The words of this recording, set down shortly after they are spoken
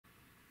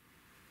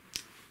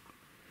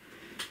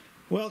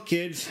Well,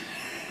 kids,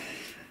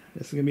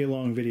 this is going to be a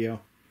long video.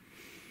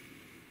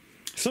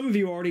 Some of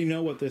you already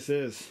know what this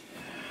is.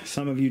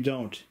 Some of you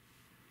don't.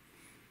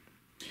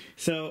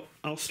 So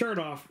I'll start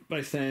off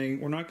by saying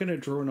we're not going to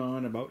drone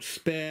on about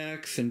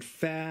specs and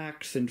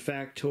facts and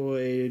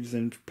factoids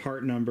and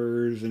part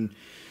numbers. And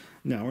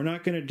no, we're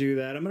not going to do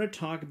that. I'm going to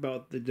talk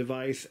about the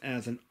device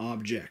as an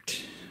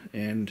object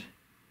and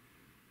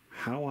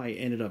how I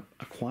ended up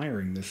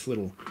acquiring this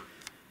little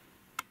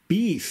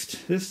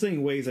beast. This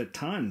thing weighs a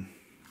ton.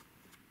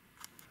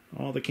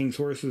 All the king's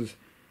horses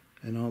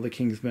and all the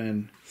king's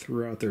men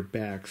threw out their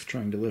backs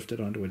trying to lift it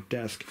onto a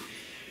desk.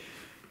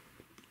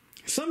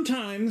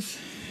 Sometimes,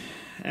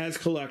 as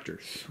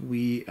collectors,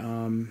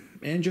 and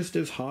just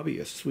as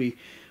hobbyists,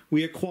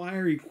 we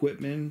acquire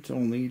equipment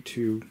only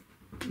to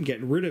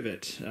get rid of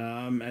it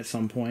at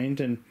some point,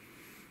 and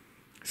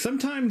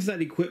sometimes that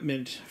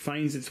equipment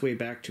finds its way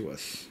back to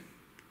us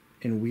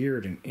in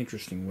weird and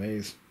interesting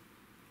ways.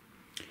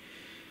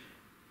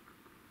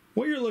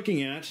 What you're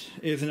looking at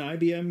is an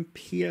IBM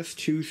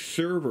PS2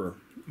 server,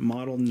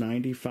 model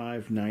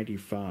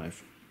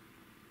 9595.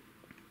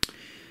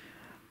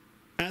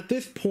 At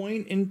this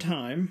point in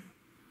time,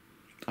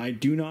 I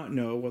do not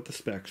know what the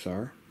specs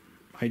are.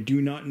 I do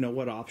not know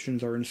what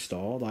options are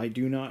installed. I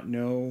do not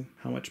know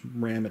how much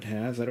RAM it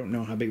has. I don't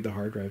know how big the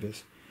hard drive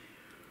is.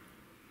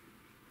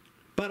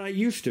 But I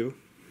used to,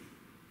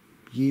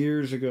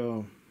 years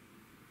ago.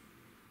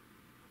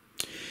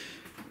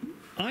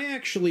 I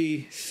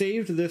actually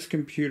saved this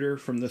computer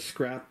from the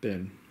scrap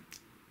bin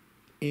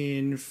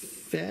in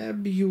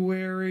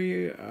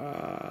February,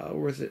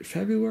 was it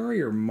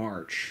February or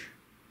March?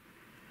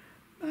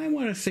 I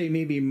want to say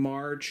maybe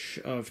March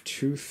of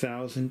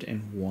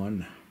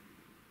 2001.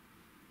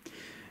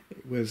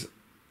 It was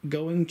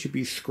going to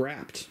be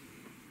scrapped.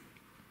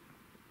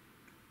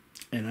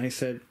 And I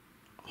said,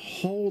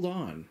 hold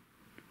on.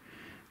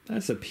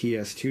 That's a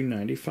PS2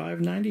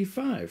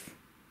 9595.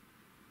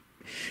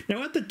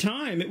 Now, at the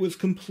time, it was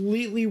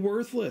completely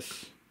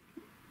worthless.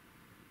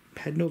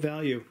 Had no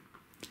value.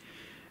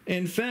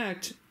 In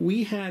fact,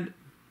 we had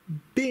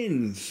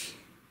bins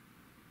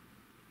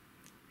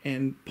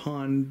and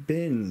pawn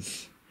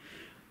bins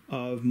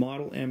of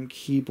Model M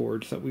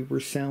keyboards that we were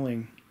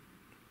selling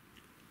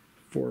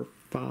for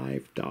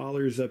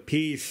 $5 a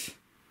piece.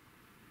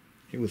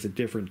 It was a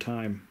different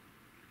time.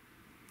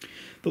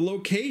 The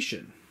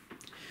location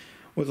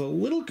was a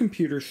little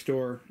computer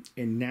store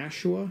in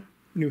Nashua,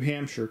 New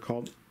Hampshire,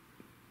 called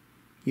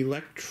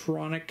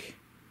Electronic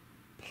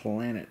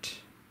Planet.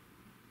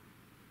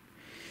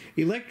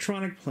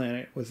 Electronic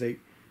Planet was a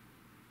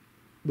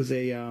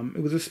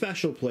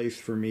special place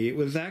for me. It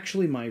was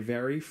actually my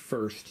very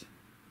first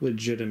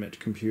legitimate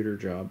computer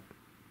job.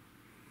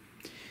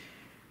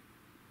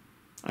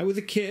 I was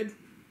a kid,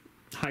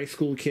 high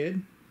school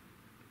kid.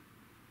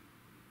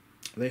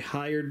 They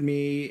hired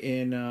me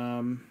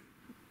in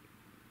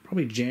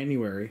probably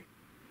January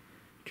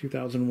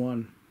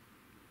 2001.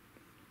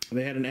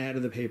 They had an ad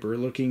in the paper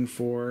looking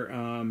for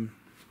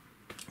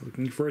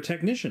a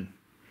technician.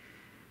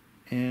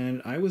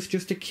 And I was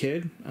just a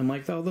kid. I'm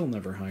like, oh, they'll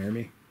never hire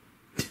me.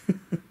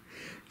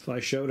 So I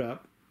showed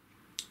up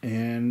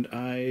and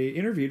I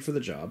interviewed for the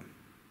job.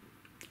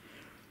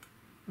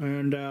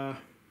 And I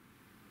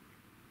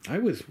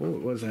was, what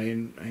was I,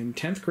 in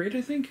 10th grade, I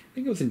think? I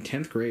think it was in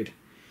 10th grade.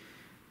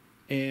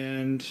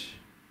 And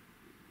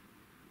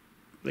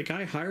the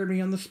guy hired me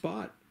on the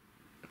spot.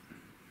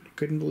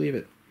 Couldn't believe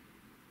it.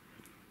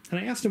 And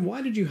I asked him,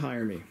 why did you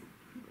hire me?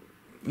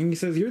 And he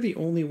says, you're the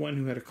only one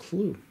who had a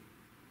clue.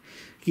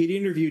 He'd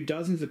interviewed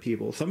dozens of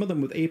people, some of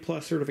them with A+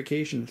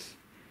 certifications.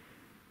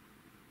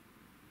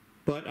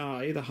 But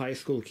I, the high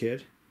school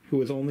kid, who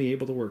was only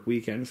able to work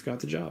weekends, got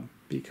the job.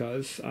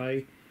 Because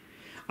I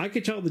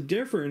could tell the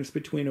difference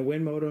between a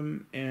Win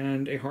modem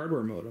and a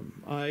hardware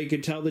modem. I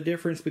could tell the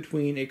difference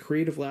between a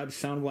Creative Labs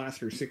Sound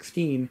Blaster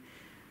 16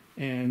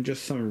 and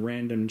just some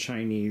random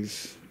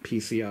Chinese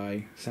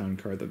PCI sound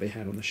card that they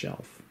had on the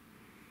shelf.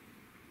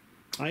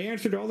 I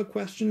answered all the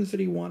questions that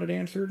he wanted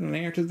answered, and I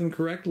answered them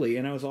correctly,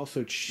 and I was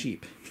also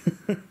cheap.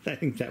 I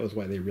think that was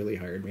why they really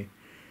hired me.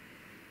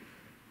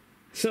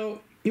 So,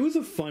 it was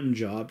a fun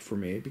job for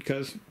me,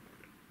 because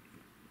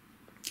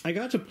I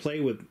got to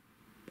play with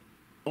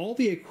all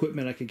the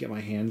equipment I could get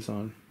my hands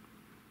on.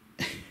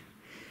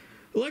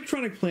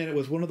 Electronic Planet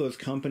was one of those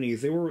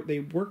companies, they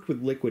worked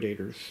with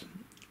liquidators.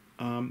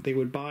 They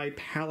would buy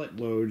pallet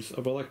loads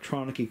of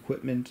electronic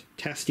equipment,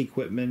 test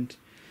equipment.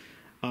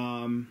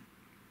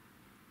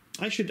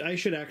 I should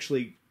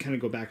actually kind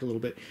of go back a little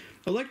bit.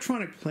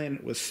 Electronic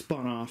Planet was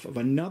spun off of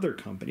another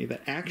company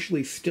that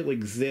actually still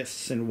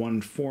exists in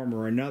one form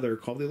or another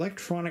called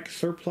Electronic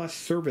Surplus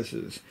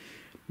Services.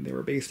 They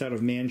were based out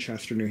of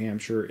Manchester, New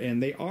Hampshire,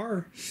 and they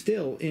are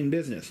still in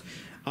business.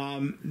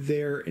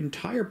 Their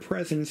entire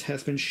presence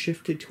has been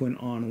shifted to an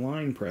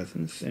online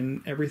presence,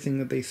 and everything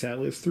that they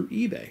sell is through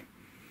eBay.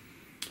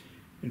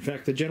 In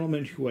fact, the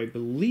gentleman who I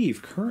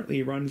believe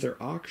currently runs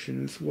their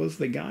auctions was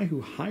the guy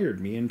who hired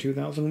me in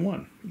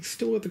 2001. He's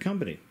still with the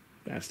company.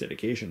 That's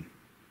dedication.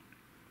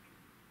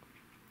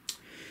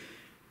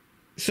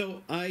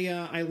 So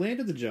I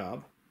landed the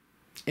job,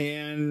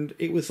 and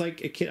it was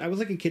like a kid. I was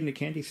like a kid in a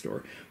candy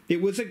store. It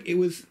was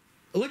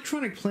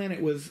Electronic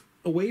Planet was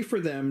a way for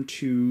them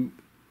to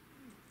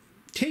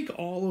take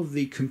all of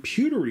the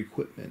computer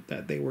equipment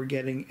that they were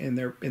getting in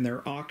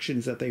their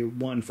auctions that they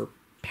won for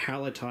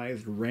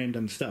palletized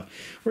random stuff.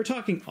 We're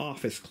talking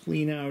office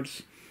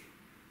cleanouts,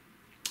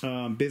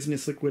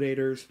 business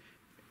liquidators.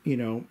 You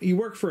know, you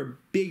work for a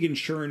big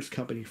insurance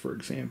company, for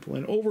example,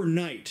 and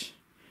overnight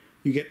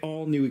you get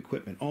all new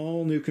equipment,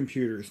 all new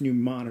computers, new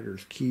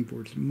monitors,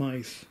 keyboards,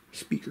 mice,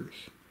 speakers.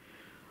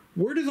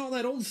 Where does all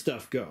that old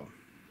stuff go?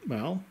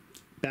 Well,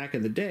 back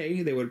in the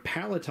day, they would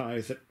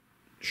palletize it,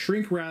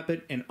 shrink wrap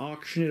it, and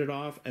auction it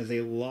off as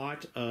a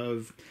lot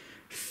of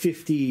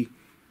 50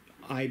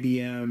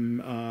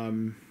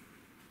 IBM,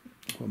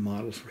 what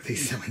models were they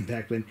selling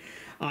back then?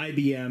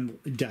 IBM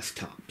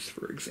desktops,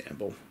 for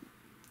example.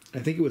 I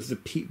think it was the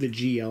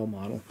GL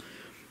model.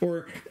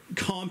 Or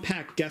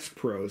compact desk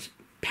pros,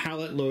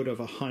 pallet load of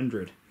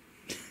 100.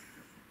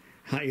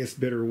 Highest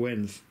bidder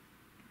wins.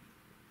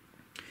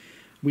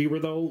 We were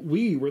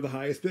the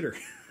highest bidder.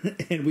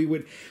 And we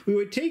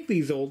would take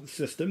these old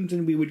systems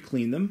and we would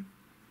clean them.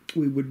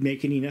 We would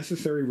make any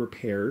necessary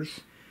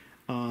repairs.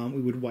 We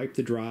would wipe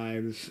the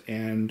drives,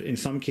 and in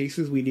some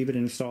cases we'd even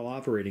install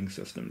operating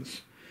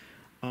systems.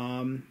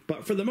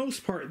 But for the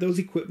most part,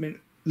 those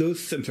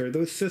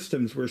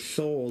systems were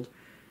sold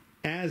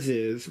as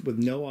is with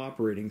no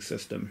operating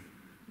system,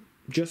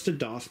 just a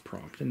DOS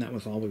prompt, and that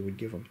was all we would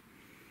give them.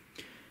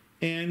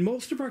 And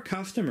most of our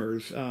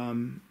customers,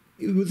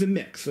 it was a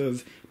mix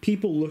of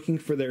people looking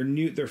for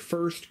their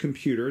first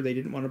computer. They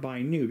didn't want to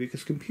buy new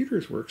because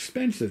computers were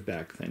expensive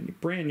back then. A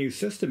brand new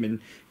system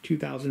in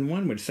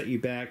 2001 would set you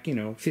back,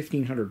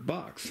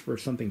 $1,500 for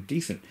something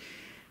decent.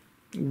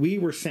 We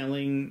were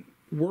selling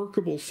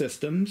workable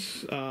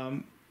systems,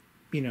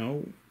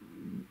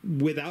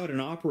 without an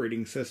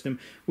operating system.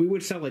 We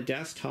would sell a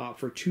desktop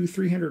for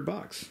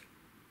 $200-300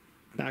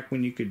 back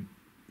when you could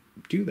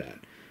do that.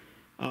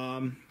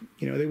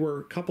 They were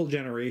a couple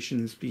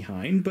generations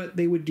behind, but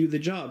they would do the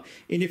job.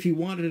 And if you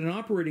wanted an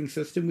operating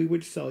system, we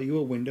would sell you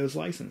a Windows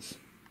license.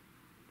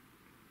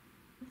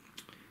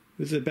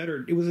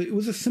 It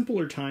was a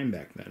simpler time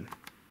back then.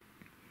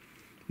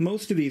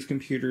 Most of these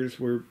computers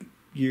were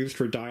used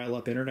for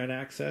dial-up internet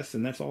access,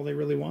 and that's all they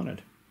really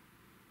wanted.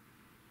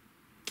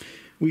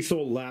 We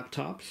sold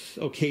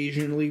laptops.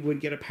 Occasionally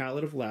would get a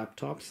pallet of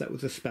laptops. That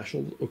was a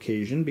special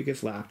occasion because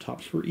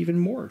laptops were even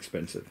more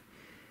expensive.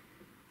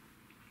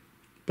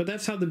 But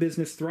that's how the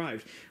business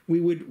thrived.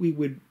 We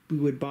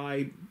would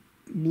buy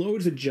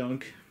loads of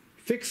junk,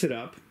 fix it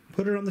up,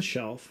 put it on the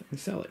shelf, and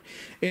sell it.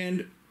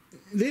 And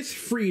this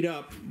freed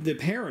up the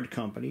parent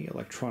company,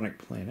 Electronic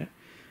Planet,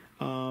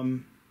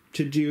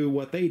 to do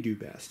what they do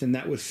best, and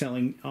that was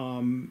selling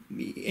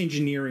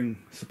engineering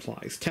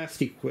supplies,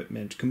 test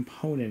equipment,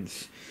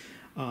 components,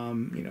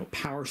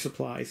 power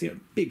supplies,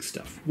 big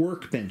stuff,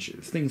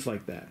 workbenches, things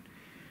like that.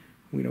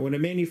 In a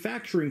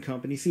manufacturing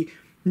company,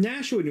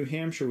 Nashua, New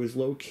Hampshire was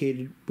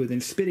located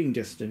within spitting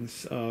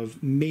distance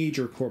of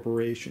major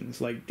corporations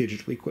like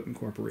Digital Equipment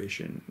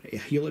Corporation,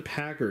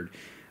 Hewlett-Packard,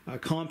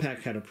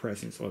 Compaq had a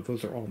presence.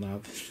 Those are all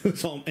now,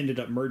 those all ended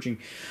up merging.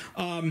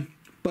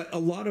 But a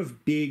lot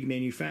of big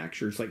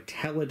manufacturers like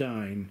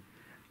Teledyne,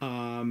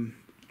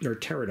 or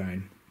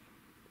Teradyne,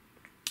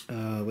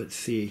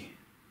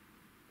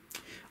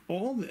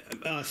 all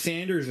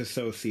Sanders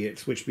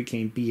Associates, which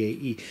became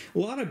BAE. A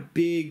lot of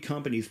big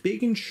companies,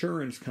 big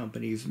insurance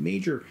companies,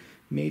 major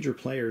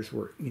players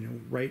were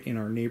right in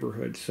our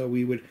neighborhood. So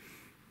we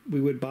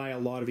would buy a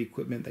lot of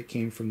equipment that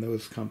came from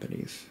those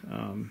companies.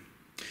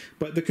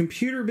 But the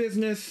computer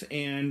business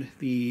and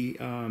the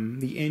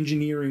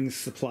engineering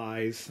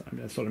supplies,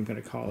 that's what I'm going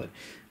to call it,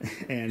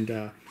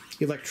 and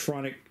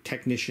electronic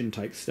technician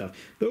type stuff,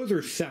 those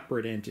are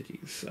separate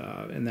entities,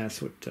 and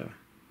that's what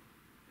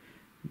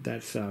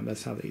that's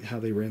how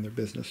they ran their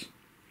business.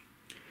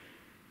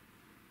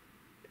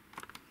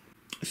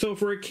 So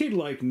for a kid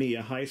like me,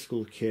 a high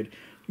school kid,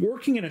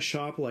 working in a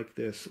shop like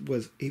this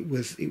was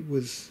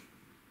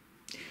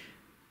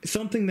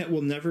something that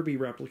will never be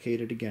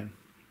replicated again.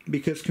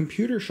 Because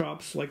computer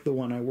shops like the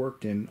one I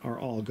worked in are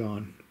all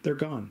gone. They're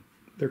gone.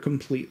 They're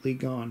completely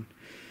gone.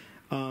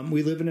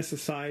 We live in a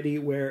society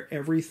where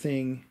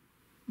everything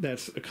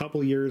that's a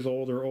couple years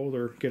old or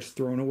older gets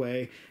thrown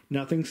away.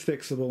 Nothing's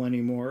fixable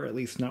anymore, at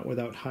least not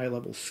without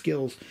high-level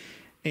skills.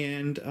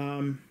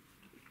 And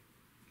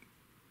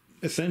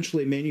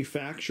essentially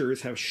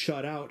manufacturers have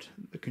shut out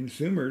the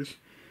consumers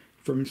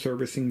from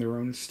servicing their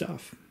own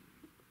stuff.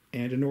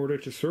 And in order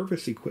to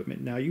service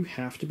equipment, now you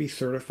have to be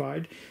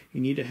certified.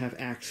 You need to have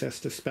access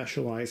to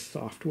specialized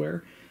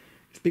software.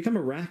 It's become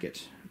a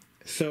racket.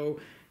 So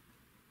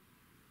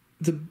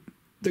the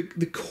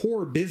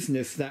core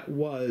business that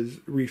was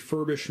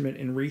refurbishment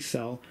and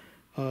resale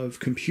of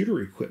computer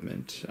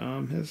equipment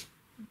has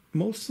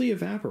mostly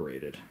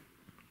evaporated.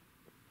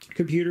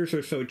 Computers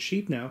are so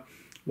cheap now,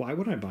 why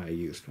would I buy a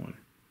used one?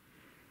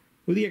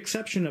 With the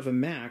exception of a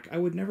Mac, I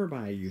would never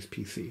buy a used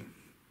PC.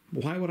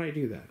 Why would I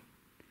do that?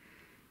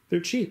 They're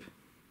cheap.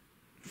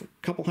 for a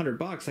couple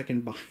 $100, I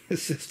can buy a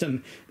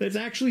system that's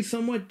actually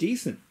somewhat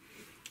decent.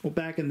 Well,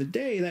 back in the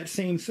day, that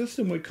same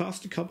system would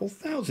cost a couple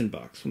 $1,000.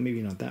 Well,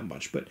 maybe not that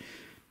much, but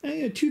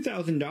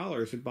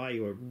 $2,000 would buy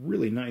you a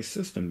really nice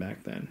system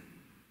back then.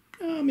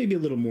 Maybe a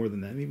little more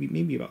than that.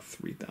 Maybe about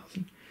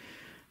 $3,000,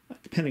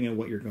 depending on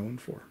what you're going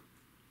for.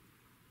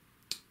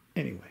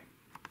 Anyway,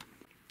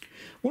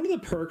 one of the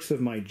perks of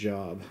my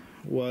job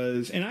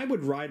was, and I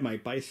would ride my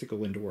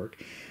bicycle into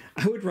work.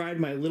 I would ride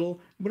my little,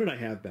 what did I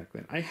have back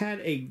then? I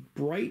had a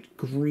bright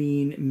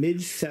green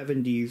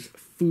mid-70s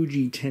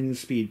Fuji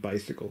 10-speed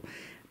bicycle,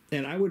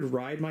 and I would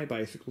ride my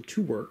bicycle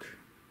to work.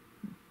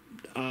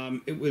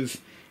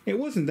 It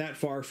wasn't that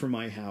far from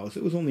my house.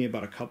 It was only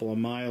about a couple of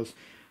miles.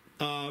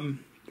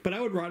 But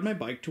I would ride my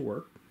bike to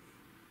work,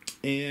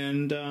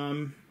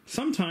 and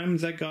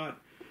sometimes that got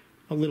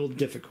a little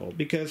difficult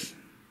because,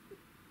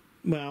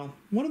 well,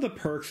 one of the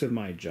perks of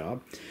my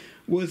job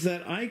was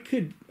that I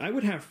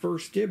would have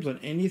first dibs on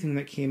anything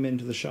that came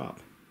into the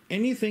shop.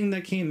 Anything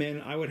that came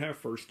in, I would have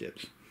first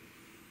dibs.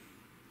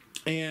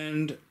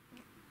 And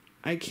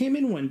I came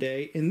in one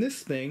day, and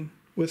this thing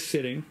was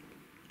sitting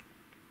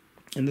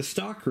in the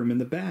stockroom in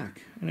the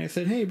back. And I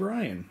said, "Hey,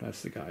 Brian,"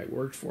 that's the guy I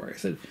worked for. I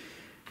said,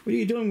 "What are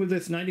you doing with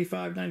this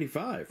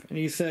 9595?" And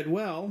he said,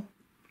 "Well,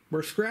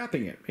 we're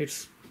scrapping it.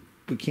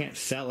 We can't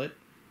sell it.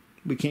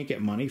 We can't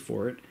get money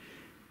for it.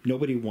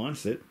 Nobody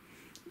wants it."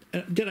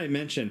 Did I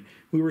mention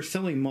we were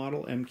selling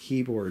Model M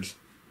keyboards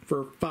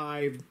for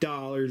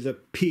 $5 a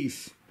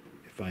piece?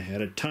 If I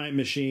had a time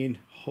machine,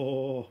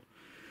 oh.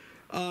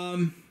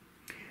 And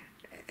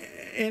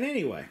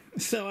anyway,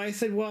 so I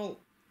said, "Well,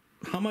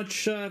 how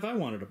much if I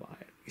wanted to buy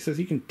it?" He says,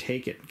 "You can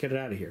take it. Get it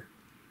out of here."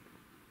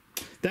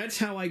 That's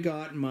how I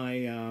got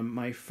my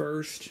my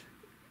first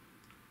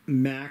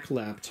Mac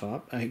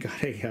laptop. I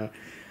got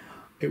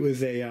it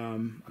was a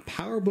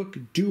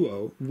PowerBook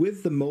Duo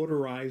with the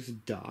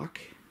motorized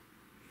dock,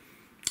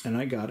 and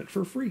I got it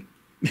for free.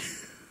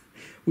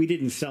 We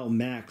didn't sell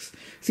Macs.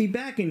 See,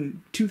 back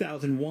in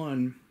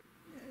 2001,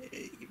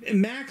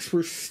 Macs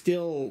were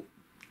still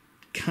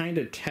kind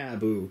of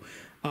taboo.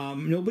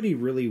 Nobody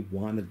really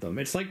wanted them.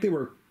 It's like they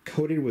were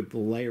coated with a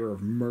layer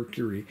of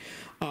mercury.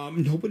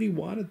 Nobody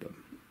wanted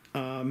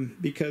them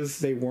because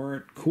they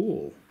weren't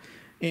cool.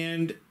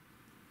 And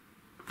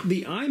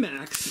the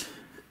iMacs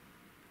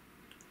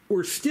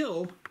were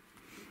still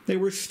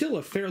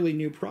a fairly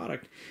new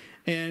product.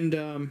 And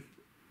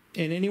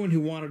anyone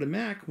who wanted a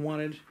Mac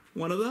wanted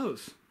one of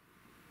those.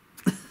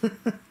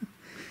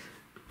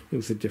 It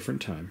was a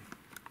different time.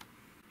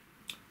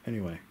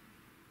 Anyway.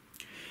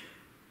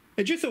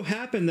 It just so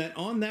happened that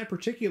on that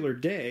particular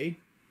day,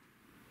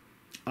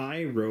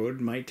 I rode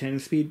my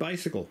 10-speed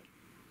bicycle.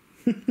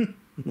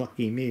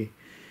 Lucky me.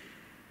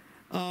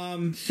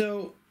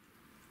 So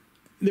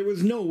there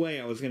was no way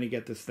I was going to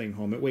get this thing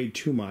home. It weighed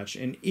too much,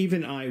 and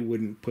even I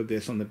wouldn't put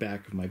this on the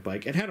back of my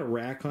bike. It had a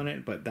rack on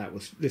it, but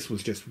this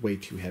was just way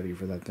too heavy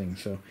for that thing.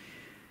 So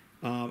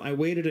I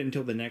waited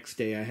until the next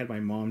day. I had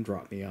my mom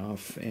drop me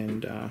off,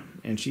 and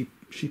she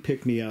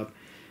picked me up,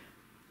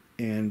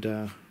 and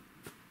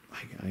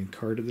I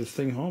carted this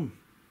thing home.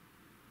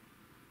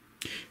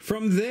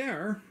 From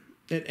there,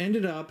 it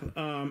ended up,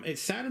 it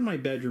sat on my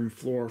bedroom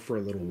floor for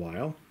a little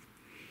while.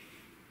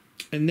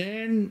 And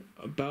then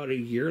about a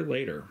year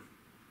later,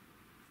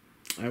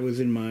 I was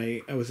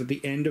at the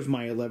end of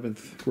my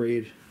 11th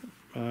grade,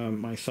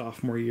 my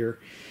sophomore year.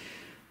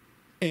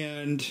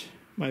 And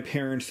my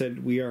parents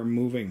said, "We are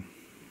moving."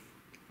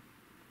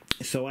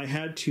 So I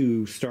had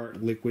to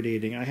start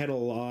liquidating. I had a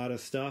lot of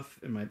stuff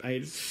I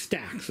had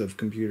stacks of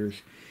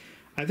computers.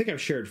 I think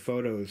I've shared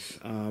photos.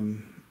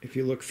 If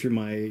you look through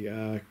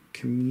my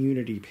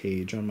community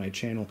page on my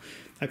channel,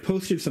 I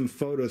posted some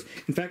photos.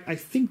 In fact, I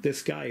think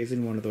this guy is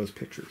in one of those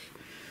pictures.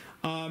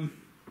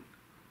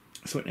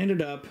 So it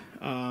ended up,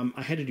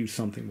 I had to do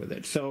something with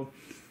it. So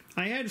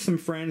I had some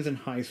friends in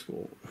high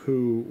school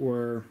who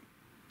were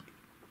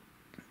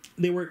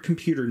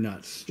computer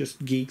nuts,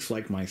 just geeks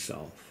like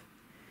myself.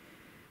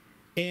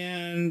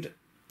 And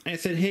I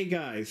said, "Hey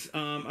guys,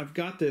 I've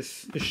got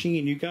this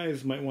machine. You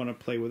guys might want to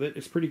play with it.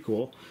 It's pretty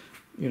cool.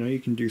 You know, you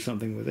can do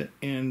something with it."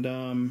 And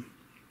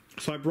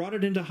so I brought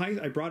it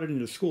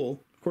into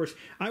school. Of course,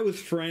 I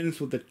was friends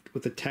with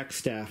the tech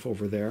staff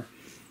over there,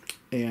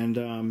 and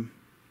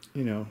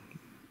you know,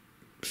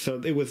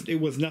 so it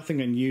was nothing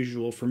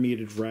unusual for me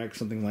to drag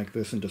something like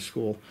this into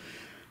school.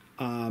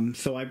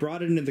 So I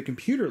brought it into the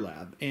computer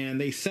lab, and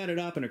they set it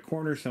up in a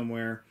corner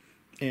somewhere,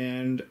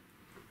 and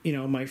you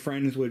know, my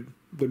friends would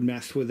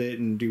mess with it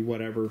and do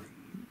whatever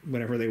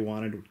they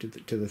wanted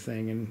to the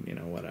thing, and you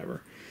know,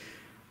 whatever.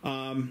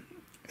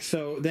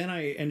 So then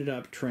I ended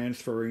up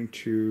transferring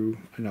to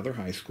another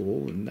high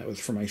school, and that was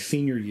for my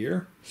senior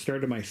year.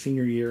 Started my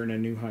senior year in a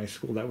new high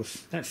school.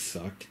 That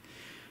sucked,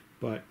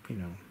 but you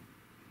know,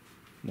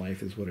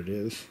 life is what it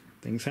is.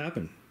 Things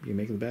happen. You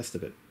make the best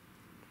of it.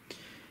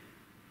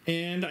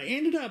 And I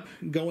ended up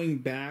going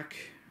back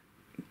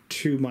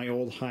to my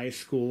old high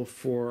school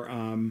for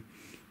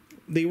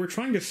they were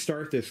trying to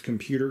start this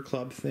computer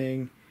club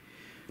thing.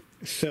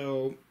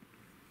 So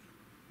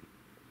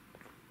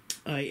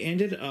I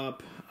ended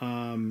up,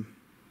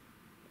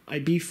 I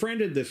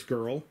befriended this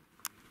girl,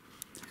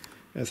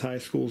 as high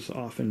schoolers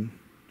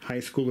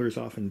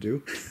often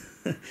do.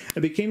 I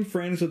became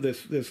friends with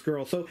this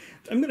girl. So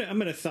I'm gonna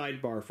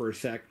sidebar for a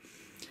sec.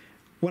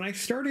 When I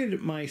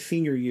started my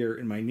senior year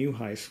in my new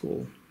high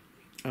school,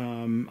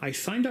 I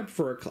signed up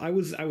for I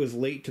was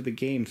late to the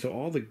game, so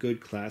all the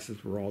good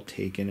classes were all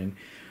taken, and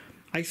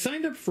I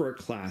signed up for a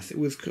class. It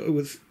was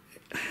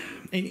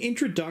an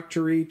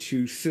introductory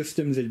to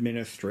systems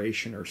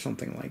administration or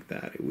something like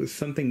that. It was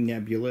something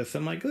nebulous.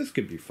 I'm like, this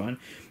could be fun.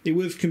 It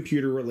was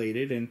computer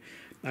related, and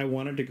I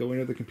wanted to go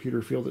into the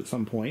computer field at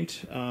some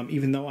point,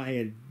 even though I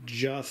had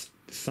just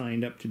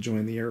signed up to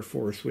join the Air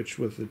Force, which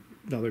was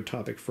another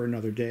topic for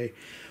another day.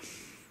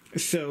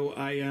 So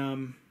I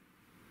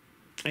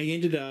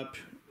ended up,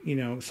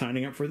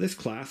 signing up for this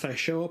class. I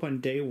show up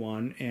on day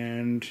one,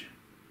 and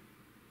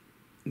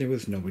there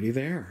was nobody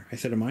there. I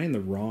said, am I in the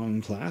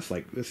wrong class?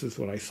 Like, this is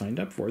what I signed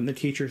up for. And the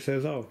teacher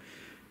says, oh,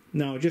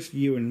 no, just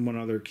you and one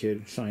other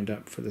kid signed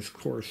up for this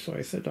course. So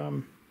I said,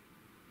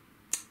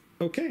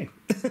 okay.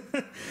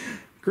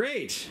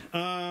 Great.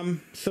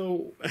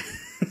 So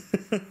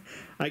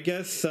I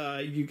guess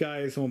you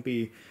guys won't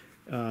be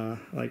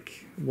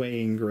like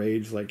weighing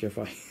grades, like if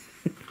I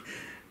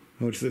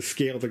which the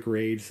scale the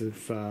grades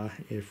if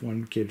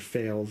one kid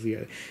fails.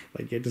 Yeah,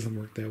 like it doesn't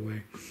work that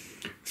way.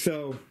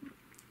 So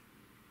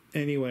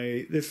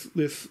anyway, this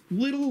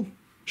little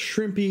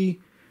shrimpy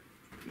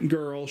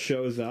girl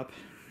shows up.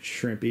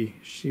 Shrimpy.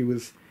 She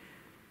was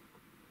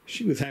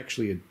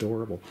actually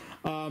adorable.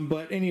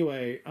 But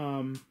anyway,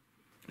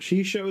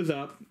 she shows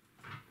up,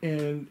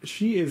 and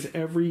she is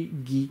every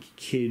geek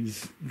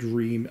kid's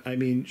dream. I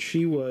mean,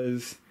 she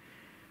was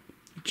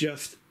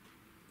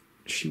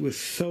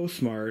so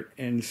smart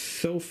and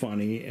so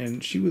funny,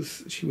 and she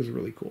was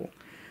really cool.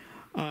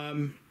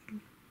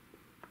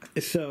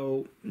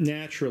 So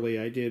naturally,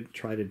 I did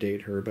try to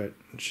date her, but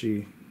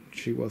she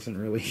wasn't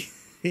really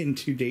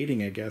into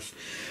dating, I guess.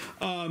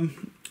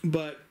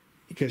 But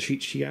because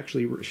she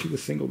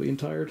was single the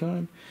entire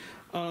time.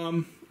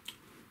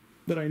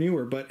 That I knew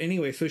her. But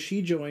anyway, so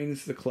she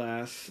joins the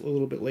class a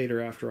little bit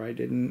later after I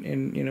did,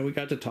 and we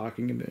got to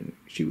talking, and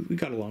we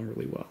got along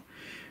really well.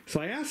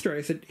 So I asked her,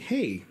 I said,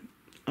 hey,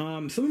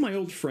 some of my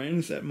old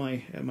friends at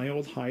my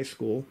old high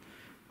school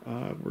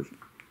were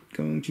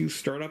going to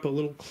start up a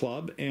little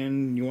club,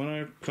 and you want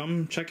to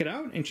come check it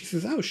out? And she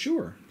says, oh,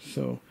 sure.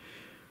 So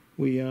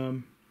we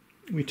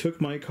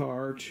took my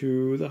car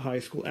to the high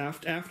school.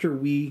 After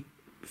we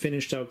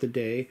finished out the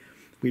day,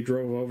 we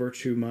drove over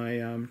to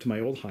my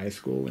old high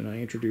school, and I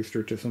introduced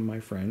her to some of my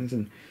friends,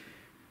 and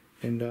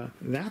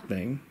that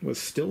thing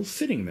was still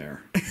sitting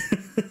there.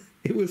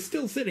 It was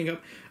still sitting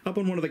up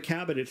on one of the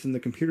cabinets in the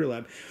computer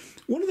lab.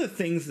 One of the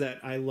things that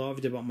I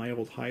loved about my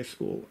old high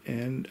school,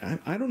 and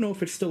I don't know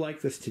if it's still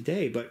like this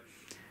today, but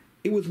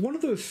it was one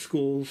of those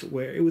schools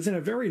where it was in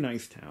a very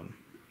nice town,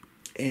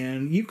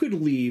 and you could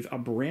leave a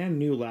brand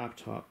new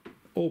laptop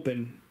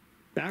open.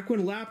 Back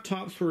when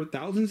laptops were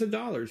thousands of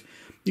dollars,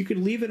 you could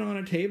leave it on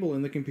a table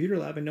in the computer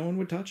lab and no one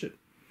would touch it.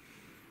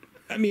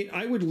 I mean,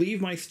 I would leave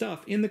my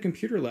stuff in the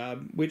computer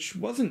lab, which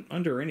wasn't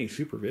under any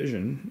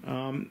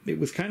supervision. It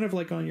was kind of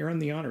like you're on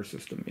the honor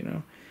system,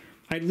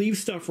 I'd leave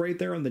stuff right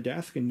there on the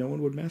desk and no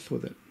one would mess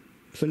with it.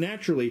 So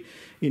naturally,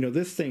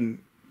 this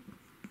thing,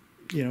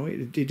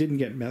 it didn't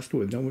get messed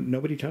with.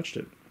 Nobody touched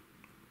it.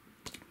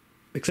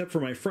 Except for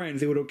my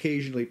friends, they would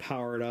occasionally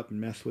power it up and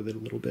mess with it a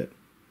little bit.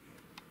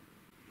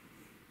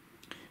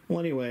 Well,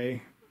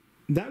 anyway,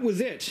 that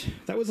was it.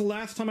 That was the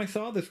last time I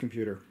saw this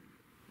computer.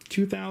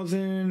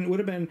 2000, would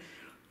have been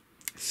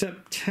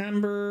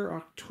September,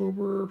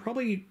 October,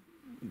 probably,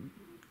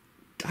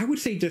 I would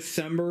say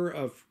December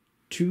of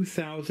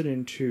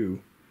 2002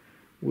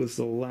 was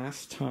the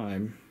last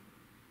time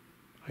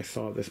I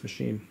saw this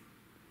machine.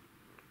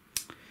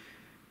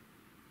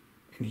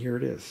 And here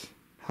it is.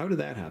 How did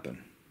that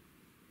happen?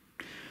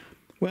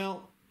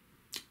 Well,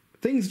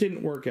 things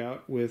didn't work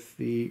out with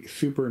the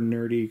super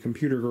nerdy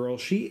computer girl.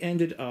 She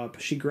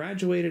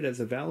graduated as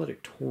a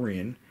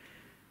valedictorian,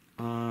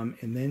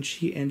 and then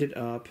she ended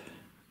up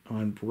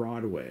on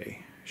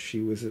Broadway.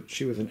 She was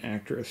an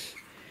actress.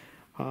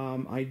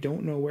 I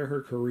don't know where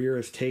her career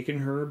has taken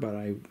her, but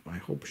I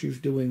hope she's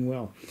doing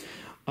well.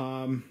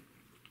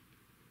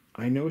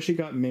 I know she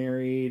got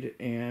married,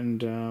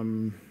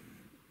 and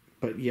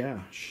but yeah,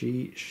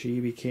 she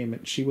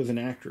was an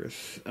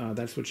actress.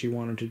 That's what she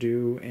wanted to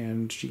do,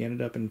 and she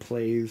ended up in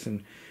plays,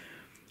 and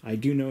I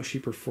do know she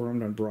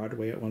performed on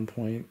Broadway at one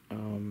point.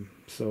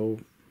 So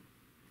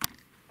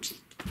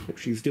hope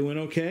she's doing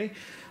okay.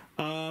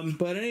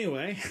 But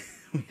anyway,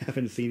 we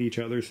haven't seen each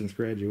other since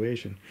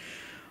graduation.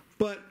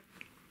 But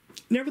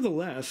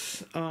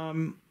nevertheless,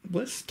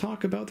 let's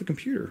talk about the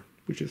computer,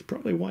 which is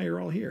probably why you're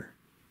all here.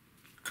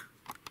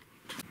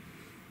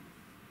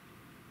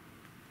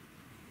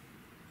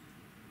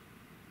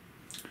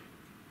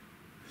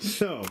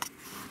 So,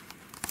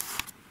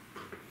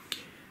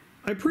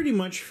 I pretty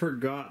much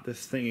forgot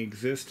this thing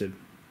existed.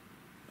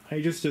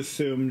 I just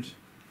assumed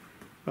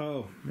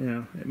Oh,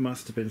 yeah, it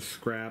must have been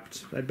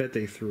scrapped. I bet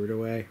they threw it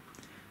away.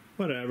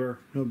 Whatever,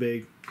 no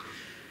big.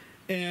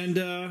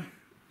 And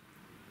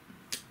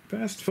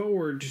fast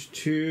forward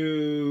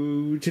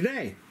to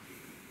today,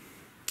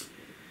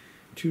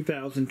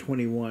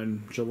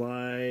 2021,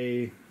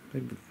 July,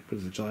 what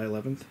is it, July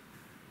 11th?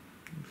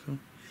 I think so.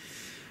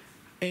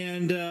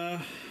 And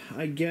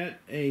I get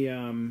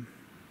a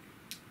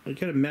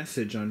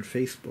message on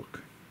Facebook.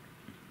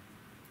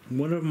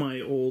 One of my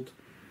old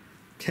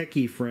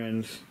techie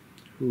friends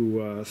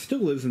who still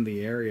lives in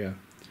the area.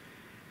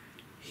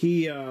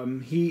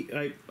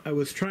 I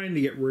was trying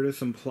to get rid of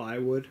some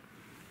plywood,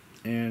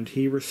 and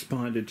he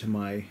responded to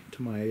my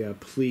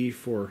plea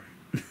for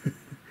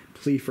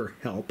plea for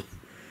help.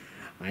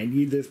 I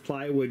need this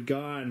plywood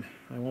gone.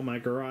 I want my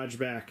garage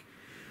back.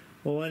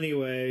 Well,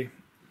 anyway,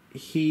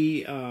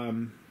 he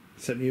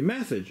sent me a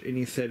message, and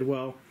he said,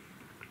 well,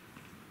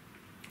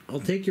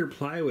 I'll take your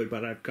plywood,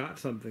 but I've got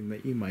something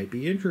that you might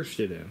be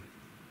interested in.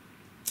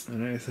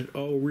 And I said,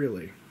 oh,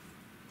 really?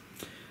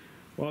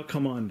 Well,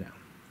 come on down.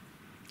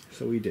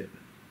 So we did.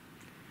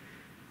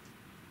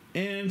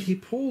 And he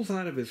pulls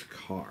out of his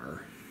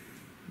car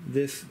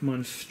this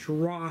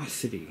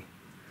monstrosity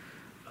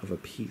of a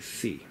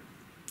PC.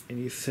 And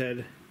he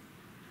said,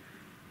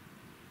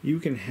 you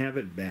can have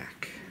it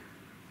back.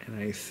 And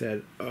I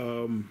said,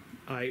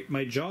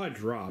 my jaw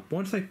dropped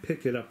once I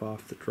picked it up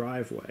off the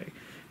driveway,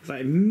 because I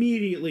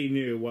immediately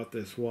knew what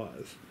this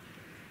was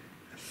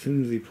as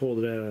soon as he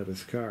pulled it out of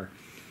his car.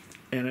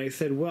 And I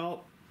said,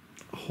 well,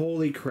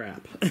 holy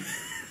crap.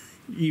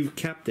 You've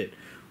kept it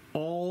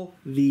all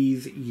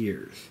these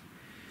years.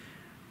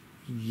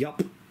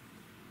 Yup.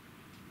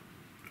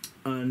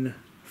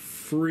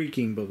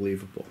 Unfreaking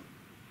believable.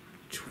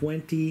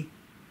 20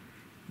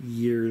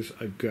 years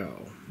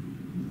ago.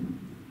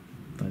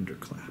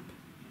 Thunderclap.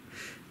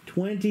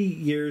 20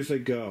 years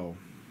ago,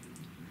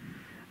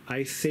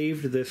 I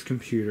saved this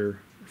computer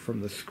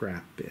from the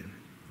scrap bin.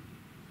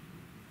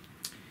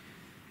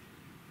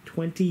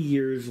 20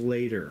 years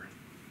later,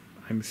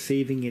 I'm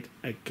saving it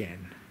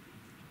again.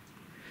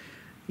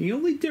 The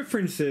only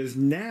difference is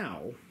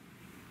now,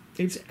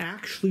 it's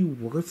actually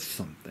worth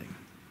something.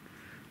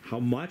 How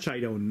much, I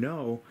don't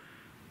know,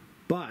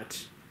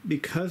 but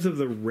because of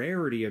the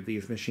rarity of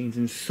these machines,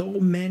 and so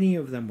many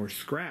of them were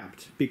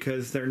scrapped,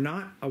 because they're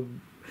not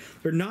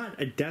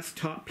a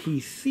desktop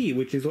PC,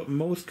 which is what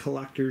most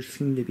collectors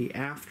seem to be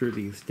after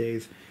these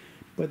days,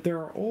 but there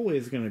are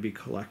always going to be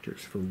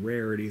collectors for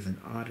rarities and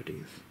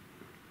oddities.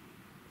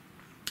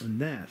 And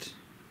that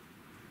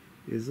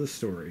is the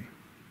story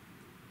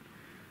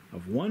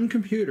of one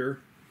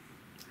computer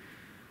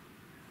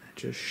that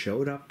just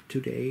showed up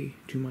today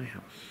to my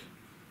house.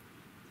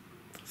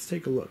 Let's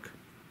take a look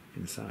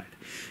inside.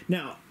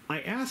 Now,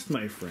 I asked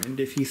my friend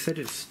if he said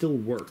it still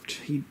worked.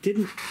 He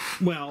didn't.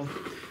 Well,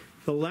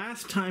 the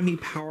last time he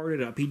powered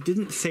it up, he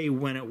didn't say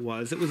when it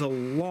was. It was a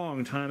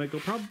long time ago,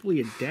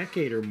 probably a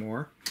decade or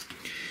more.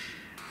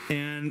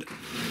 And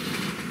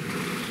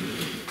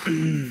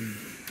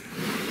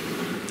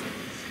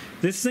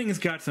this thing has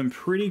got some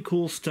pretty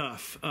cool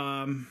stuff.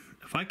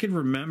 If I can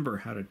remember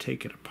how to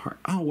take it apart.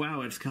 Oh,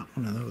 wow, it's got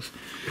one of those.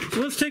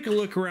 So let's take a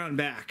look around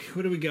back.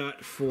 What do we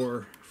got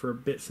for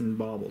bits and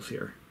baubles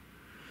here?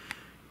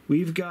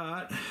 We've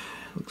got,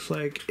 looks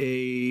like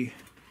a,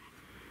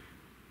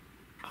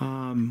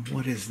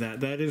 what is that?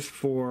 That is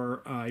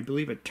for, I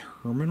believe, a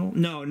terminal?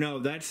 No,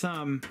 that's,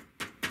 I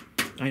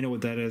know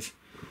what that is.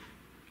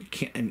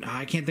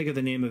 I can't think of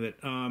the name of it,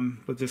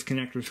 what this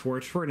connector's for.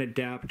 It's for an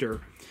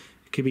adapter.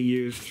 Could be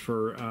used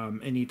for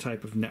any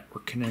type of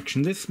network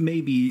connection. This may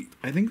be,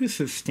 I think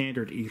this is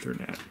standard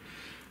Ethernet.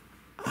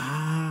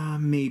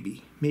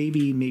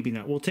 Maybe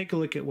not. We'll take a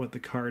look at what the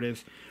card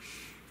is.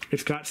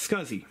 It's got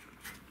SCSI.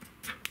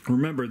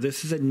 Remember,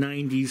 this is a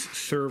 90s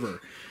server.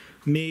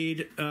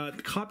 Made,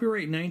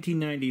 copyright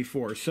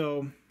 1994,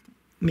 so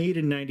made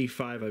in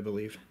 95, I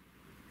believe.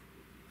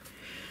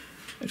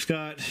 It's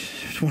got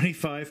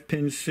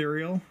 25-pin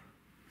serial.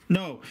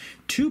 No,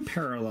 2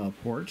 parallel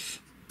ports.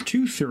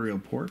 2 serial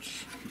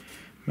ports,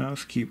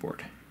 mouse,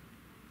 keyboard.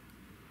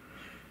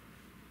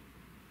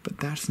 But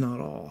that's not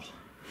all.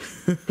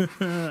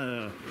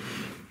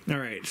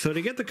 Alright, so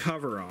to get the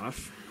cover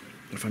off,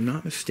 if I'm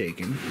not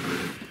mistaken,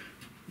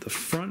 the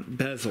front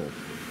bezel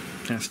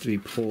has to be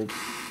pulled.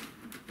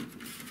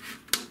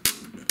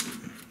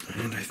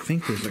 And I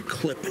think there's a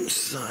clip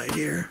inside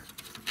here.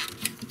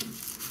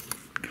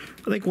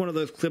 I think one of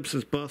those clips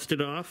is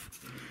busted off,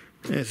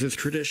 as is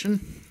tradition.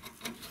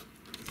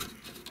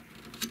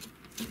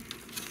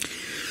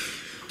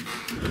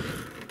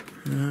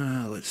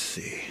 Let's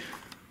see.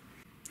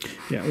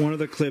 Yeah, one of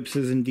the clips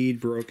is indeed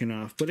broken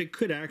off, but it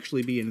could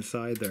actually be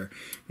inside there.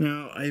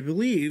 Now, I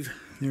believe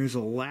there's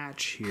a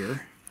latch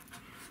here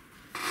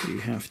you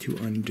have to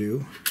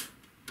undo.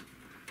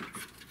 There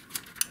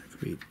could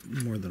be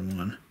more than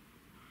one.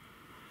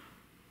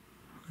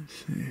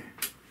 Let's see.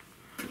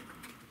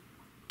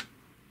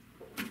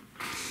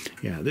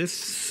 Yeah,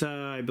 this,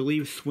 I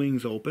believe,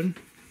 swings open.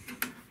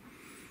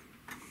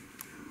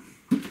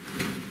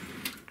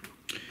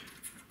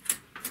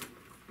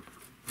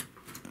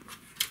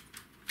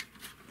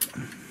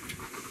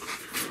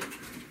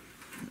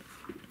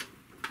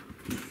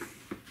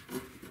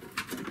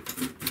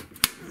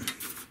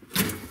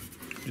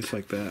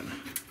 looks like that.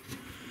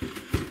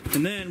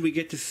 And then we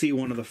get to see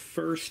one of the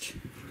first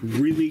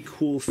really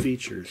cool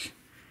features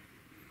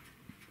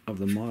of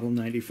the Model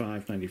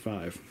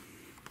 9595.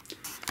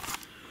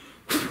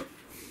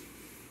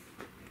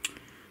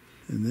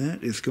 And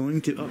that is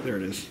going to... oh, there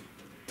it is.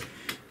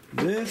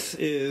 This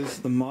is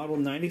the Model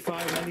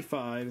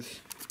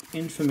 9595's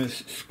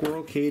infamous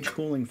squirrel cage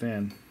cooling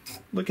fan.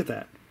 Look at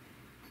that.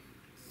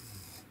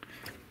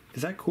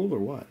 Is that cool or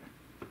what?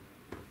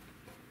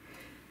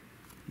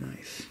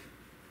 Nice.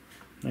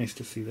 Nice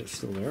to see that's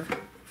still there.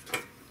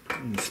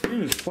 And it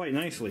spins quite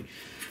nicely.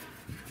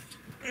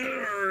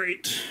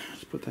 Alright,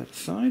 let's put that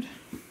aside.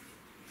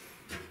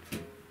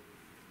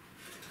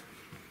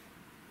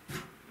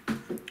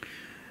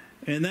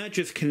 And that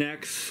just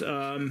connects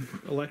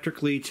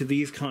electrically to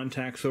these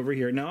contacts over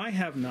here. Now, I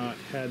have not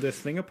had this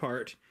thing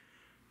apart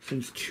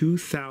since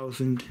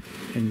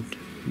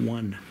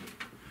 2001.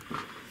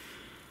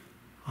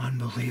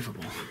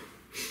 Unbelievable.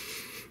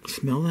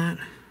 Smell that?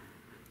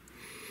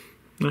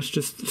 That's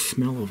just the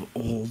smell of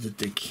all the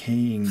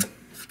decaying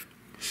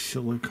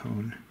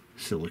silicone.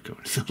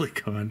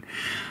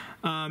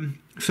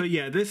 So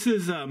yeah, this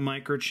is a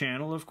micro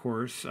channel, of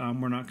course.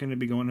 We're not going to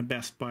be going to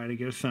Best Buy to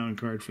get a sound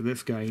card for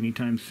this guy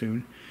anytime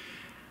soon.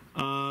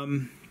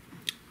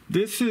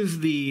 This is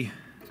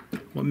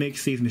what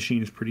makes these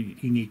machines pretty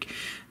unique.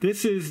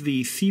 This is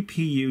the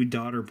CPU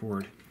daughter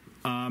board.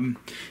 And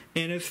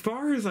as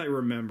far as I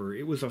remember,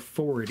 it was a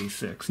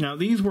 486. Now,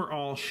 these were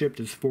all shipped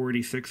as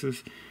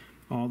 486s,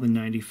 all the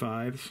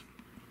 95s.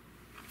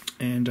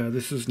 And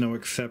this is no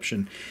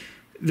exception.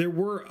 There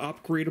were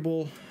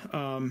upgradable...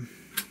 well,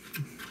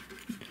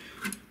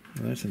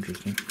 that's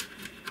interesting.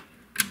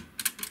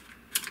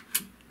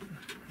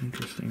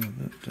 Interesting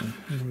what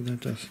that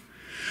does.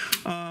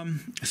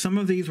 Some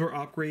of these were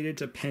upgraded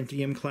to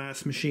Pentium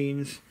class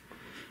machines.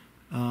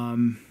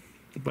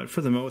 But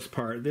for the most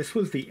part, this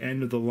was the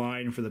end of the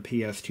line for the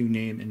PS2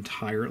 name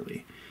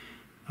entirely.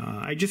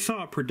 I just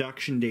saw a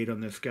production date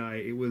on this guy.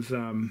 It was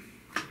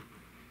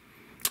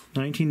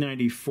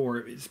 1994.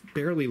 It's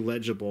barely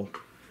legible.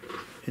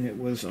 And it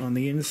was on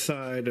the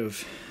inside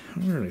of...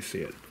 where did I see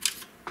it?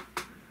 I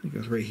think it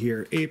was right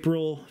here.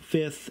 April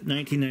 5th,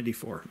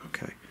 1994.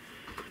 Okay.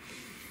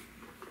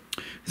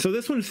 So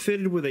this one's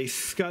fitted with a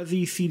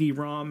SCSI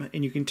CD-ROM,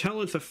 and you can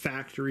tell it's a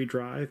factory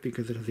drive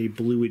because it has a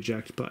blue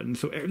eject button.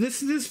 So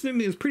this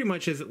is pretty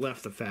much as it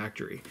left the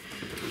factory.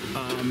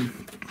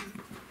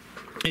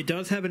 It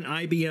does have an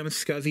IBM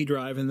SCSI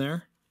drive in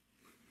there.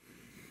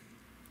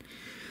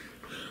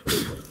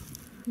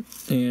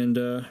 And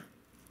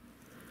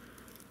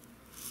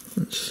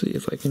let's see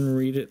if I can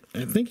read it.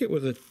 I think it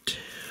was a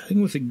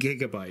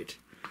gigabyte,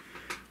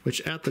 which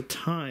at the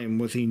time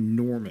was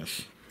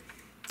enormous.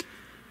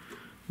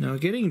 Now,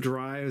 getting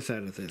drives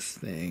out of this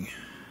thing,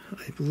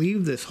 I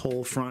believe this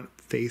whole front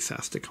face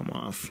has to come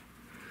off.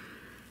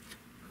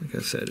 Like I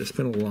said, it's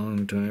been a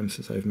long time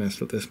since I've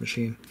messed with this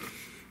machine.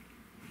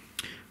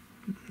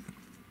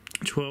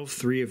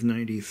 12.3 of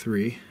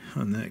 93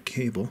 on that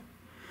cable.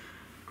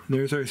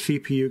 There's our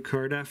CPU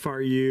card,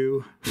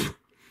 FRU.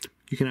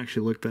 You can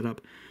actually look that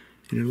up,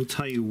 and it'll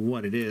tell you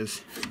what it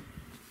is.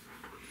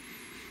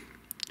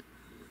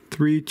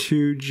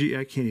 32G,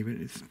 I can't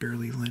even, it's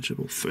barely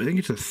legible. I think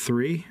it's a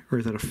 3, or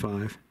is that a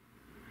 5?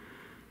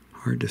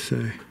 Hard to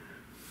say.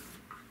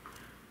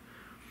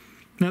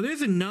 Now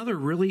there's another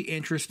really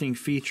interesting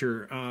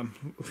feature.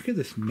 Look at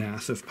this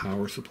massive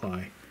power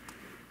supply.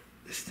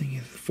 This thing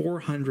is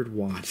 400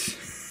 watts.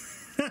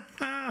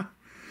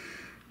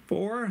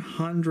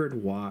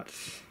 400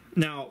 watts.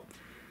 Now,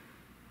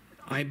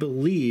 I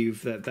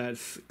believe that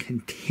that's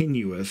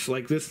continuous.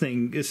 Like this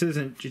thing, it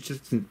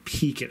just doesn't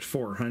peak at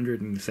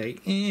 400 and say,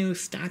 "Ew,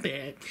 stop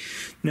it."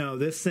 No,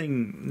 this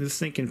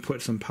thing can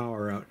put some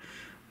power out.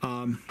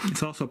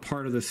 It's also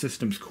part of the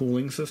system's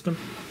cooling system.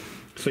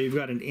 So you've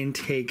got an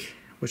intake,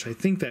 which I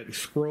think that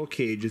squirrel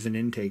cage is an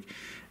intake,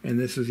 and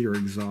this is your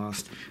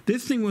exhaust.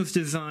 This thing was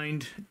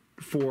designed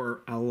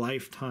for a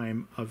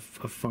lifetime of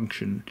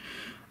function.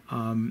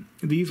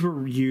 These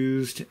were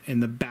used in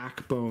the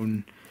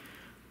backbone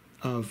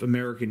of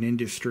American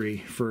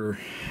industry for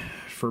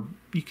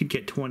you could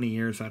get 20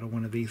 years out of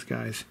one of these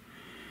guys.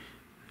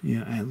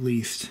 Yeah, at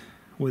least,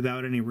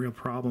 without any real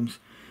problems.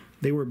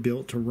 They were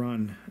built to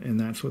run, and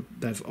that's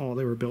all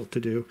they were built to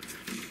do.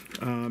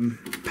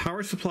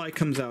 Power supply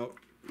comes out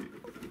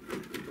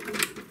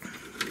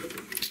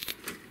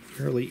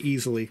fairly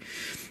easily.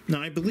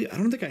 Now, I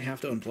don't think I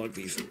have to unplug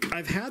these.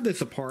 I've had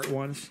this apart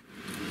once,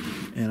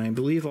 and I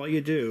believe all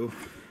you do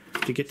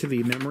to get to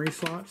the memory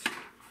slots,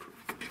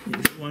 you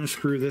just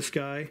unscrew this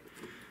guy,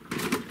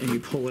 and you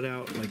pull it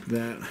out like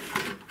that.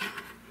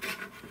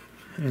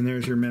 And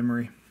there's your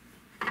memory.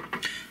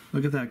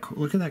 Look at that!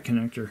 Look at that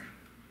connector,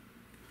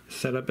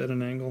 set up at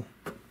an angle.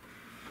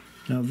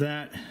 Now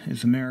that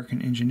is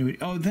American ingenuity.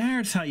 Oh,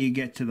 there's how you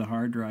get to the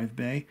hard drive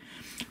bay.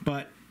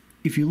 But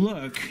if you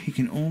look, you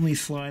can only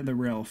slide the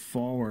rail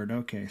forward.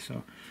 Okay,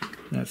 so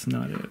that's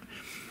not it.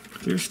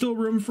 There's still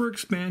room for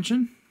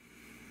expansion.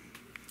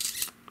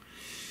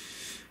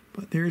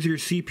 But there's your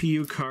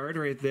CPU card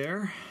right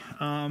there.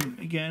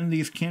 Again,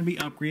 these can be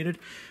upgraded.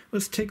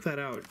 Let's take that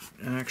out.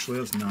 Actually,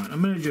 let's not.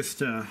 I'm going to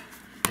just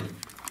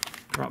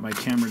drop my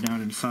camera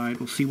down inside.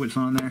 We'll see what's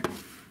on there.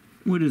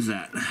 What is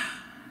that?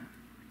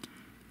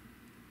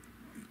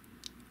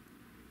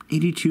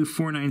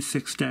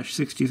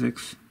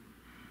 82496-66.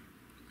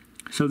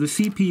 So the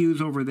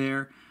CPU's over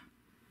there.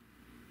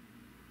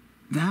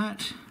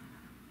 That,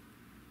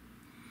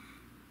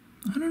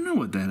 I don't know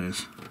what that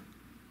is.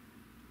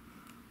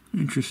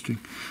 Interesting.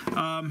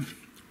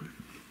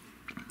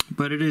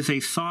 But it is a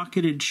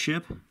socketed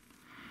chip.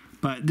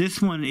 But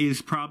this one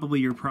is probably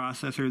your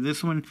processor.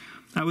 This one,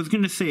 I was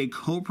going to say a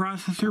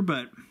coprocessor,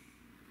 but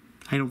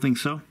I don't think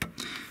so.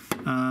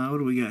 What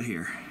do we got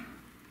here?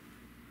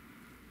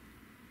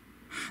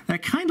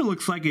 That kind of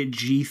looks like a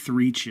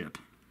G3 chip,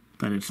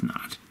 but it's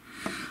not.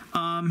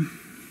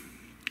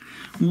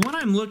 What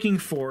I'm looking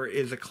for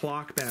is a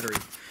clock battery.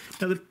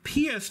 Now, the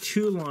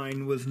PS2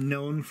 line was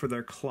known for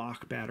their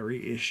clock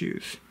battery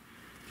issues.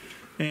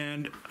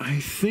 And I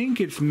think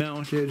it's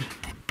mounted,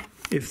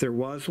 if there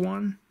was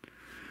one.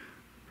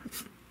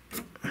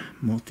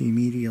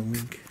 Multimedia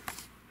link.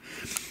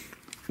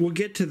 We'll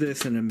get to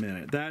this in a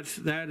minute.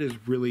 That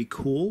is really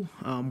cool,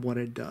 what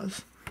it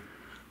does.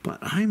 But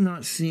I'm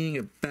not seeing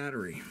a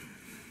battery.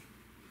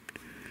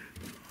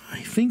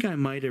 I think I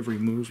might have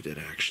removed it,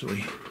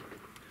 actually.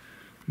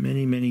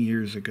 Many, many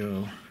years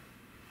ago.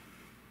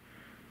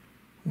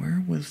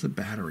 Where was the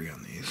battery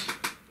on these?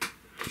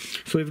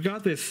 So we've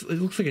got this,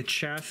 it looks like a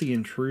chassis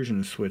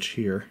intrusion switch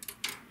here.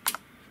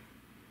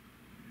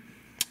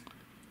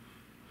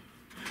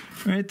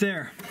 Right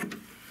there.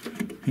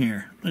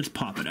 Here, let's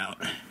pop it out.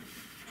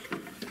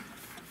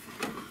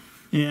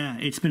 Yeah,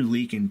 it's been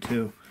leaking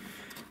too.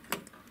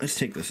 Let's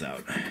take this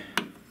out.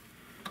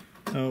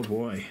 Oh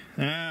boy.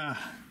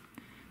 Ah.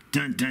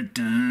 Dun dun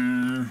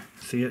dun.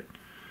 See it?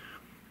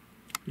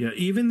 Yeah,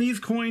 even these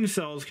coin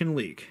cells can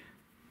leak.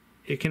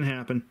 It can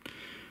happen.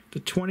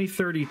 The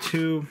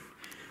 2032.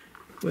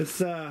 Let's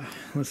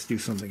do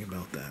something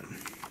about that.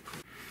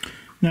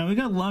 Now we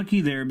got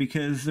lucky there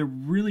because there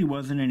really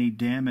wasn't any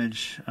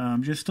damage.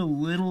 Just a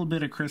little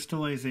bit of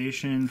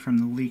crystallization from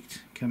the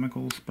leaked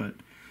chemicals, but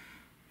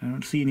I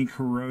don't see any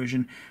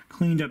corrosion.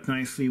 Cleaned up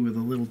nicely with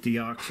a little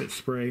deoxit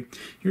spray.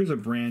 Here's a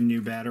brand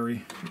new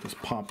battery.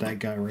 Just pop that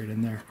guy right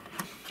in there.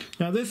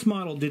 Now this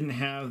model didn't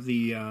have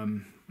the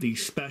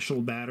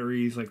special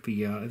batteries like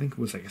the I think it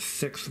was like a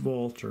 6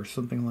 volt or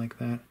something like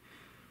that.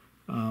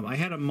 I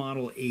had a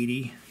Model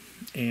 80,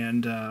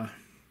 and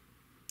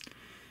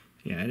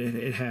yeah,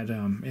 it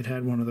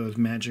had one of those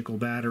magical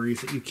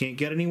batteries that you can't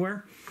get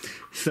anywhere.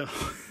 So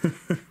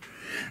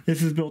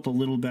this is built a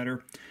little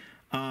better.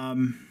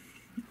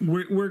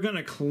 We're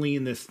gonna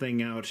clean this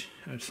thing out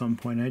at some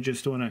point. I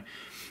just want to,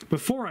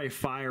 before I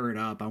fire it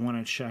up, I want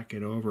to check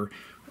it over.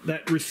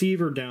 That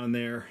receiver down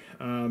there,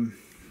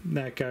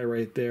 that guy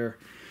right there,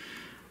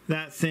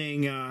 that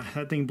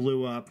thing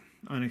blew up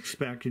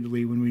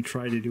unexpectedly when we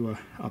tried to do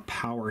a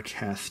power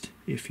test,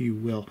 if you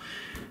will.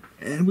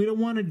 And we don't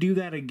want to do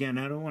that again.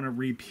 I don't want to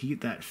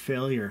repeat that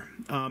failure.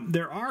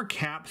 There are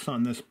caps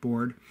on this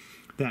board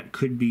that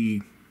could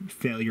be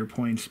failure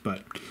points,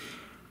 but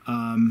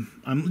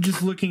I'm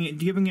just looking at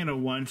giving it a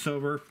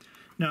once-over.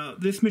 Now,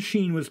 this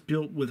machine was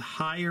built with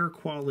higher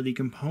quality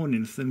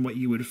components than what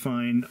you would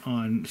find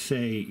on,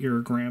 say,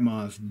 your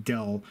grandma's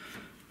Dell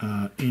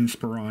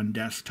Inspiron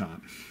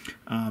desktop.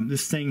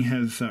 This thing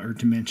has, or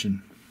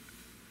Dimension,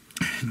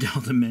 Dell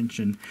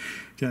Dimension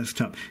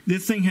desktop.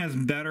 This thing has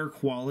better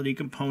quality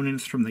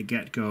components from the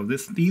get-go.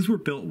 These were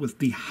built with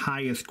the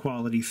highest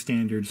quality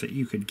standards that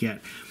you could get.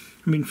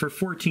 I mean, for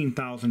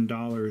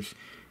 $14,000,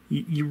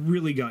 you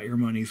really got your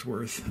money's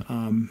worth,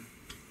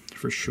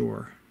 for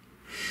sure.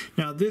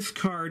 Now, this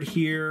card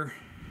here,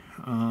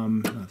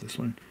 not this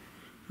one,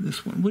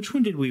 this one. Which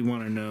one did we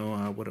want to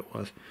know what it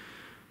was?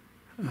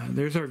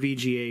 There's our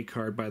VGA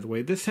card, by the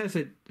way. This has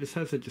a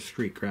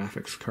discrete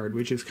graphics card,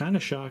 which is kind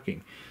of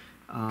shocking.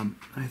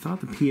 I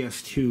thought the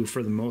PS2,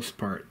 for the most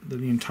part,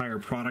 the entire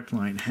product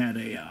line had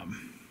a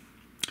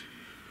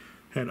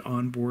had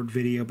onboard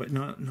video, but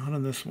not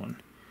on this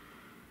one.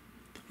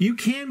 You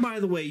can, by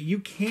the way, you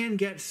can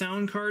get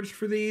sound cards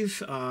for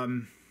these. I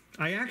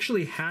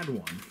actually had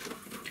one.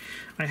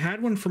 I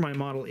had one for my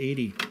Model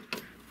 80,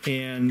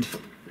 and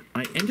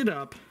I ended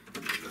up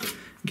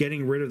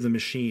getting rid of the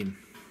machine.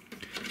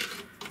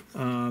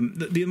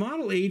 The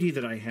Model 80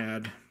 that I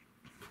had,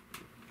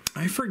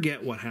 I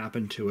forget what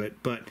happened to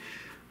it, but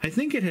I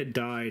think it had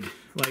died.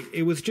 Like,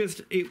 it was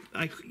just, you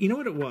know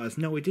what it was?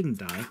 No, it didn't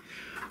die.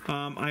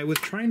 I was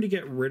trying to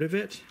get rid of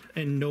it,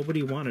 and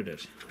nobody wanted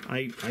it.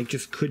 I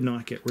just could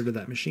not get rid of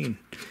that machine.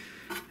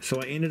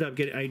 So I ended up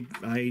getting,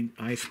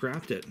 I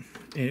scrapped it,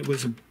 and it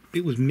was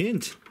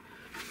mint.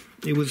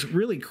 It was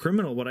really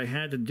criminal what I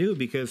had to do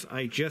because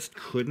I just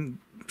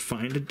couldn't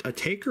find a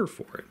taker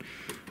for it.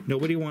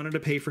 Nobody wanted to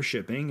pay for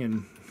shipping,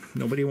 and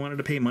nobody wanted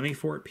to pay money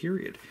for it,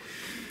 period.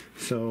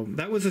 So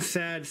that was a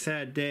sad,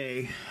 sad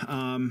day,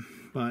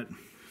 but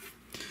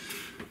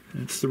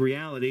it's the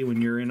reality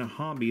when you're in a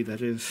hobby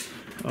that is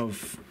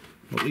of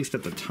at least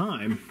at the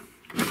time,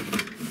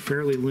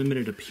 fairly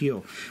limited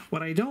appeal.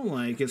 What I don't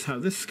like is how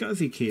this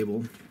SCSI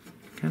cable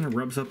kind of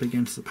rubs up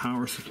against the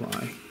power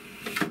supply.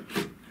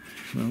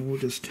 Well, we'll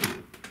just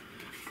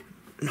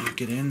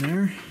knock it in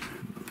there.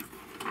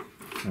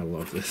 I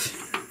love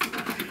this.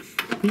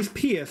 These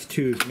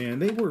PS2s, man,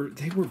 they were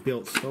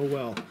built so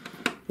well.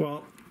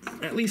 Well,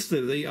 at least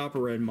the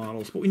upper end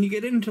models. But when you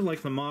get into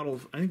like the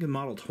models, I think the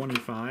Model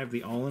 25,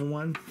 the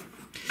all-in-one,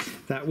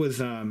 that was,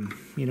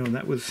 you know,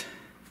 that was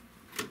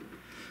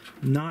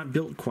not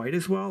built quite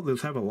as well.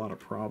 Those have a lot of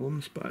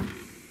problems, but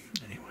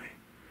anyway.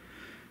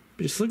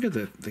 But just look at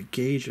the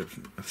gauge of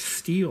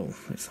steel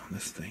that's on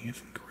this thing.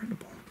 It's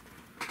incredible.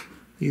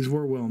 These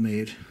were well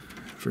made,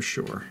 for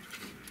sure.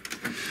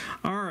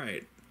 All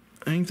right,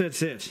 I think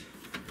that's it.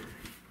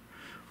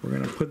 We're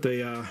gonna put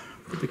the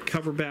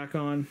cover back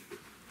on.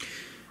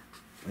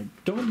 I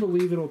don't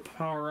believe it'll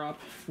power up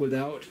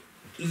without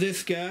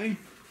this guy.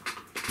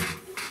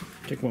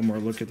 Take one more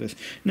look at this.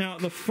 Now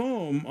the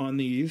foam on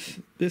these,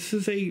 this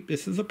is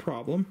a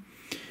problem.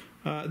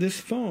 This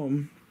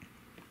foam,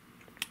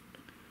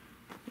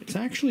 it's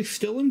actually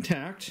still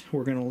intact.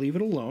 We're gonna leave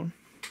it alone.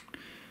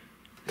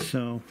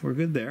 So we're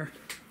good there.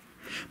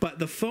 But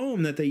the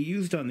foam that they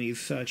used on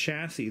these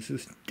chassis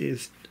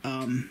is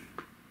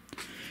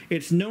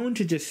it's known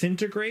to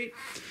disintegrate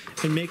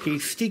and make a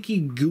sticky,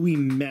 gooey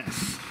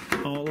mess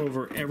all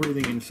over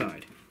everything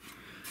inside.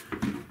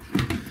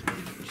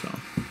 So,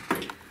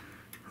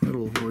 a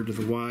little word to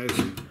the wise,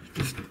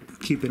 just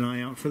keep an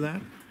eye out for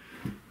that.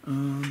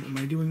 Am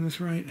I doing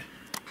this right?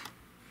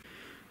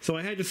 So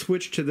I had to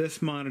switch to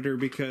this monitor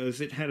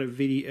because it had a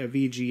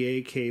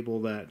VGA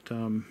cable that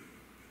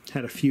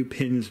had a few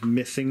pins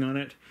missing on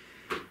it,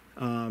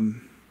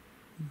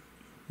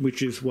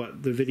 which is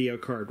what the video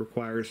card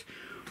requires.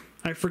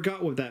 I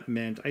forgot what that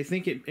meant. I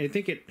think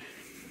it.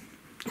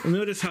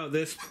 Notice how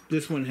this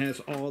one has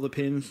all the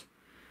pins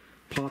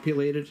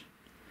populated,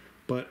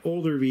 but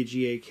older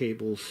VGA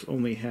cables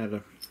only had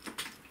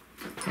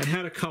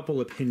a couple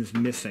of pins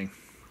missing.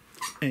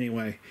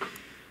 Anyway,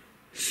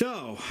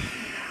 so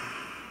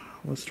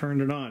let's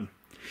turn it on.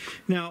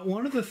 Now,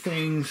 one of the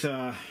things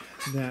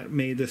that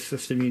made this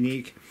system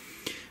unique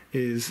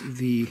is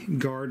the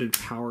guarded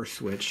power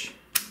switch.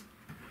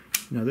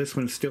 Now, this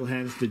one still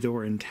has the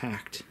door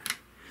intact.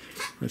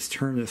 Let's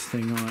turn this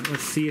thing on.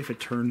 Let's see if it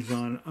turns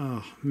on.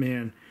 Oh,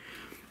 man.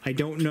 I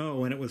don't know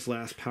when it was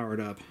last powered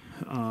up.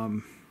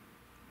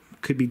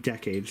 Could be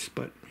decades,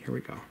 but here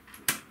we go.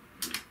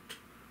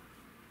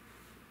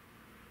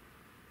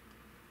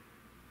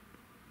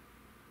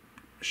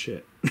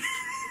 Shit.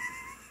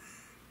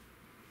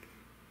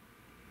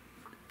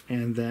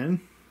 And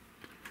then...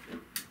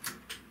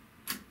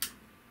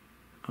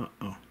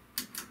 Uh-oh.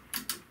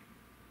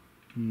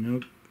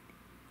 Nope.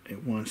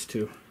 It wants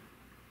to.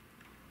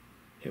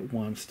 It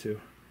wants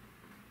to.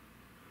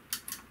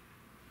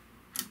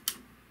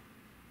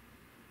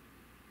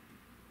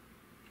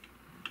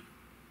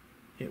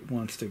 It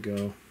wants to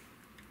go.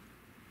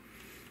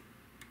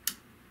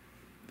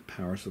 The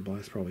power supply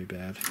is probably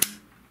bad.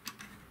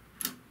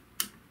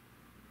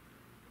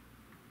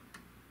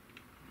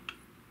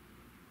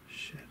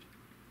 Shit.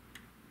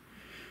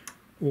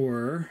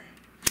 Or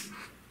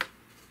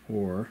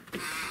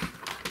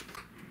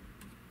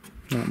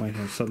that might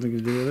have something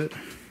to do with it.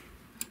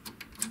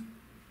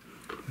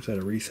 Is that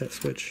a reset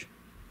switch?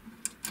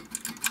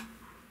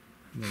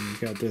 And then you've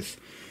got this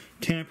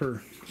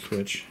tamper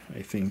switch,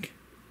 I think.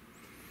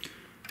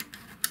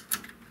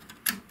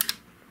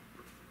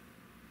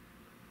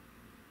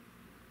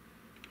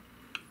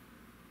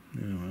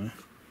 No.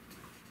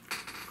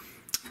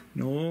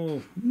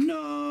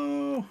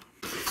 No!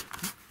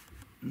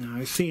 Now,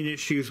 I've seen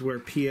issues where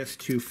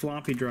PS2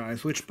 floppy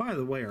drives, which, by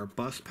the way, are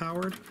bus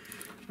powered,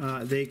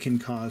 they can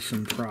cause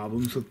some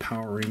problems with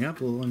powering up.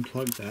 We'll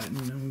unplug that and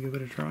then we'll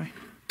give it a try.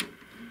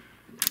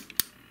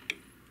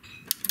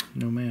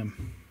 No,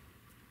 ma'am.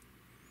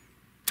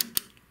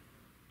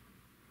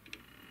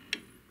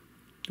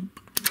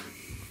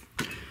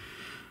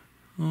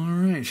 All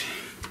right.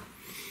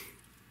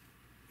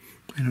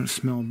 I don't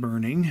smell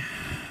burning.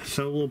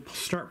 So we'll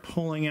start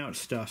pulling out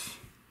stuff.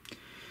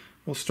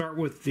 We'll start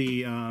with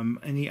the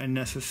any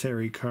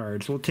unnecessary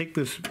cards. We'll take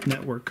this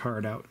network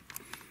card out.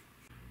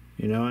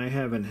 You know, I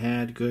haven't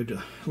had good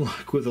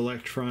luck with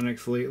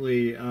electronics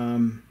lately.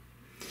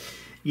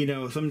 You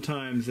know,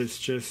 sometimes it's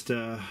just,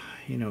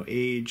 you know,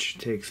 age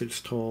takes its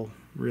toll,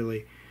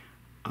 really.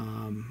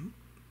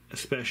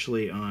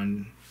 Especially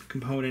on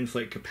components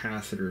like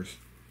capacitors.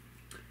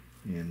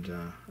 And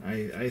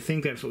I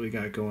think that's what we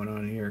got going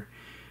on here.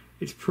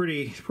 It's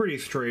pretty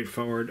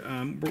straightforward.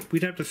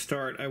 We'd have to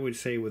start, I would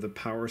say, with a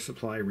power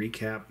supply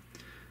recap,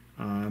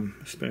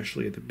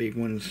 especially the big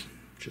ones.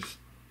 Just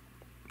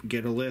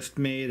get a list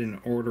made and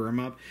order them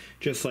up,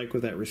 just like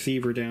with that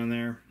receiver down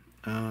there.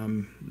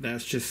 That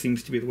just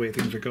seems to be the way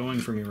things are going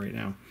for me right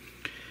now.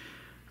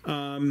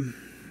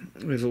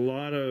 There's a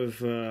lot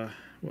of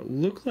what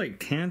look like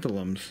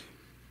tantalums.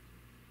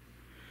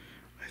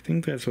 I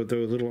think that's what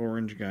those little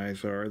orange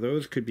guys are.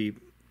 Those could be,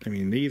 I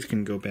mean, these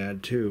can go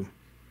bad too.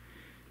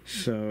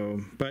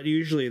 So, but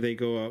usually they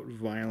go out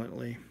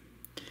violently.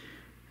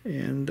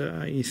 And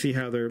you see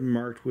how they're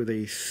marked with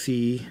a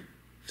C,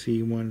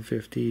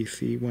 C150,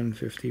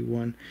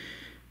 C151,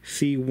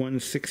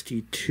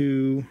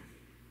 C162.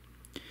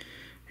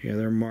 Yeah,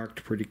 they're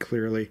marked pretty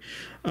clearly.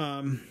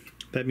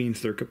 That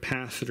means they're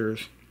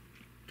capacitors.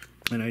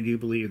 And I do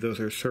believe those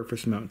are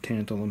surface mount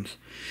tantalums.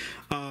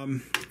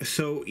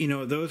 So, you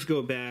know, those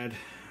go bad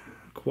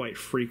quite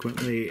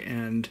frequently,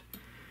 and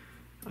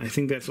I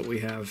think that's what we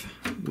have.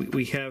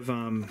 We have,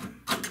 I'll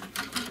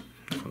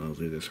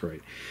do this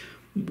right.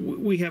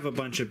 We have a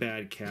bunch of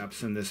bad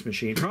caps in this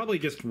machine. Probably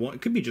just one,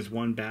 it could be just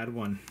one bad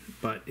one.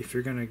 But if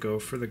you're going to go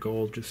for the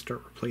gold, just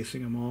start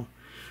replacing them all.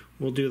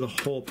 We'll do the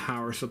whole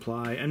power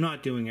supply. I'm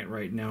not doing it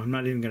right now. I'm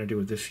not even going to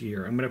do it this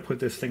year. I'm going to put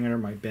this thing under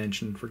my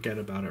bench and forget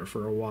about it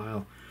for a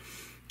while.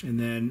 And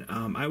then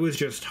I was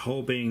just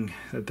hoping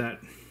that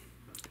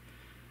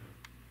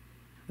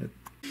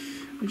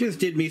I just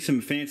did me some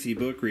fancy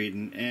book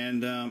reading,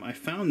 and I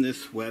found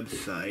this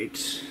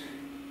website.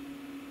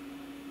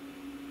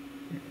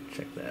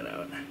 Check that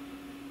out.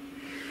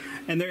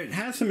 And there it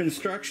has some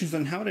instructions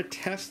on how to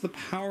test the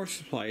power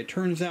supply. It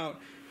turns out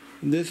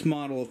this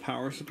model of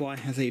power supply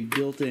has a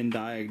built-in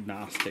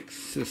diagnostic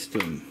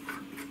system,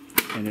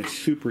 and it's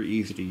super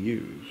easy to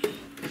use.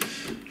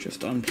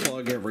 Just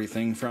unplug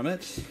everything from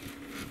it,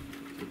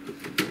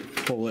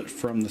 pull it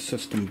from the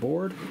system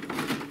board,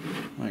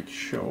 like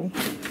so.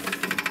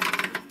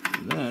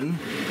 And then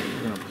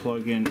we're going to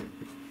plug in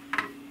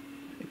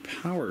a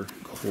power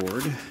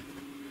cord.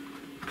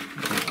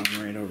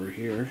 Right over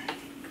here,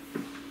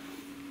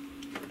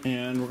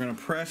 and we're going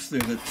to press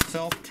there's a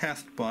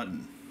self-test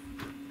button.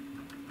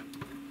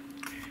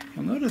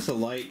 You'll notice the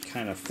light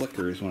kind of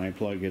flickers when I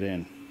plug it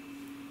in.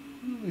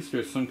 At least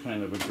there's some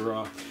kind of a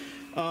draw.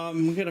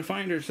 We're going to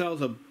find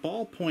ourselves a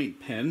ballpoint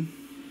pen,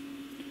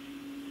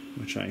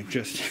 which I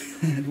just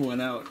had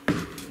one out.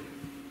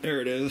 There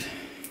it is.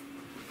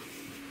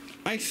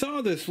 I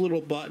saw this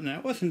little button. I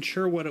wasn't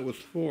sure what it was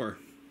for.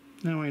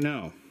 Now I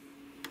know.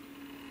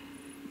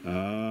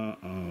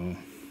 Uh-oh.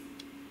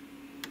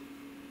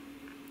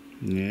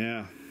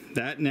 Yeah,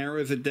 that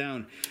narrows it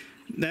down.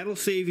 That'll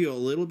save you a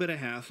little bit of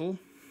hassle.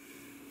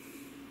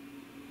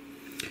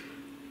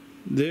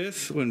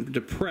 This, when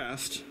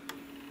depressed,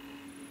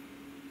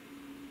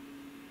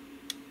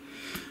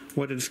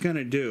 what it's going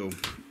to do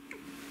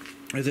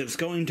is it's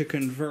going to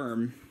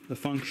confirm the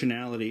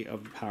functionality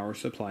of the power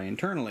supply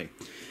internally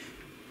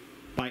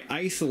by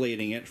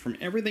isolating it from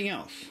everything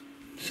else.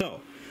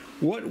 So,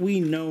 what we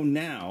know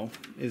now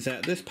is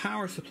that this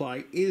power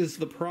supply is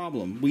the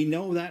problem. We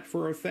know that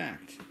for a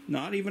fact.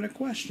 Not even a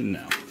question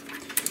now.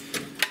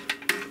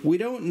 We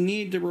don't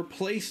need to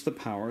replace the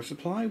power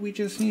supply, we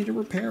just need to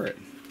repair it.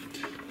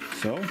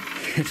 So,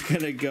 it's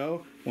going to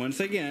go,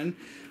 once again,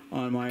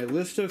 on my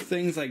list of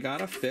things I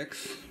gotta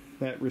fix,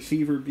 that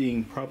receiver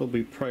being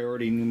probably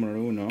priority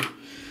numero uno.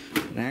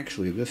 And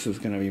actually, this is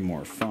going to be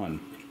more fun.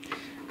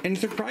 And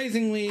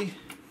surprisingly,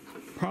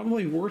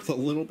 probably worth a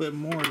little bit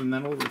more than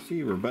that old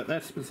receiver, but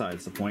that's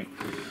besides the point.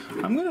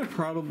 I'm going to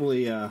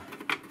probably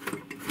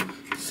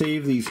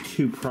save these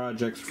two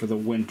projects for the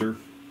winter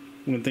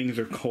when things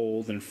are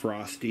cold and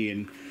frosty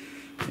and,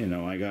 you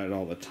know, I got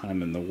all the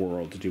time in the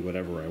world to do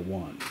whatever I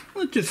want.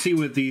 Let's just see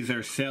what these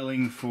are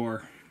selling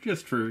for,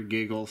 just for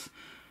giggles.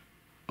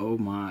 Oh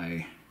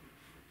my.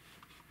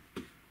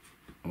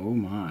 Oh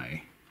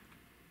my.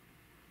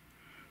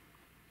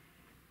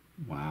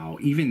 Wow,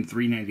 even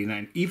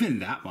 $3.99, even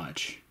that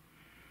much.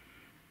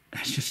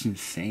 That's just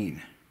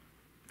insane.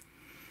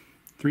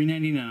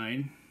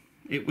 $3.99.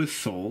 It was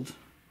sold.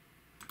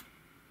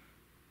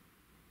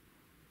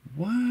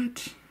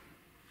 What?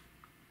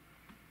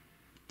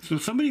 So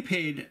somebody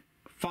paid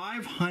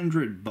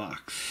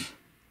 $500,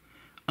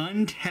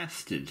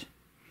 untested,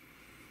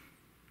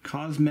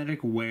 cosmetic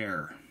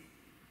wear.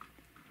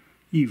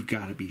 You've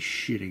got to be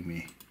shitting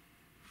me.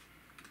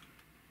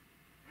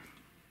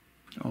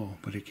 Oh,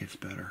 but it gets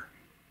better.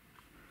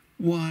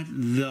 What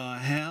the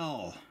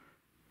hell?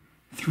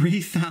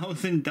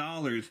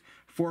 $3,000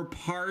 for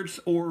parts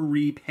or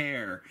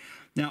repair.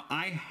 Now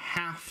I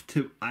have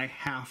to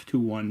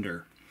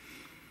wonder,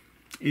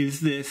 is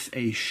this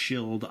a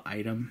shilled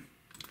item?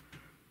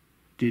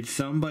 Did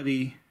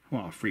somebody,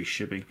 well, free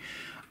shipping,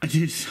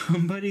 did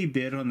somebody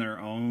bid on their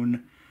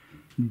own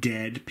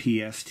dead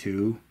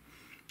PS2?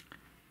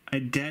 A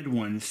dead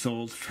one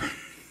sold for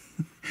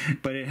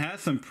but it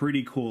has some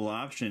pretty cool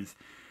options.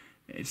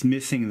 It's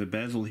missing the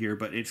bezel here,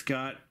 but it's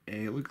got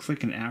a, it looks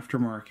like an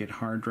aftermarket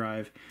hard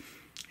drive,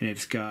 and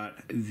it's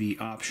got the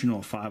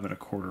optional 5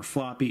 1/4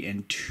 floppy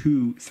and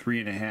 2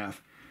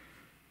 3.5.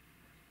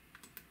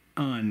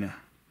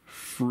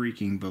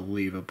 Unfreaking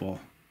believable.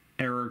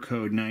 Error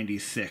code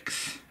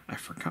 96. I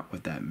forgot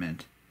what that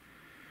meant.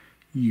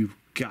 You've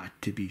got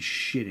to be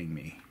shitting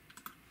me.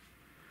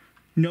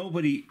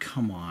 Nobody,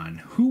 come on.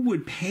 Who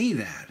would pay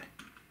that?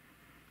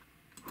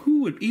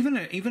 Who would, even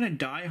a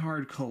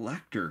diehard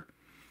collector,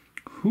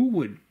 who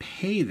would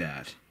pay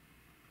that?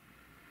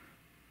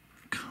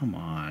 Come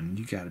on,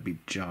 you got to be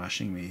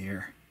joshing me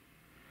here.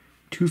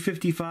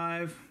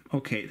 $255.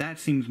 okay, that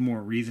seems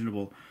more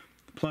reasonable,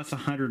 plus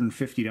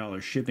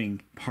 $150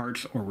 shipping,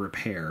 parts, or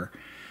repair.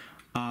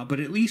 But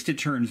at least it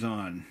turns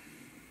on.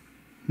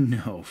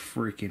 No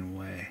freaking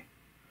way.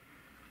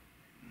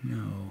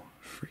 No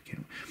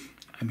freaking...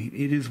 I mean,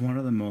 it is one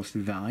of the most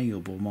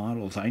valuable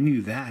models. I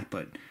knew that,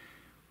 but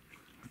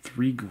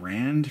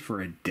 $3,000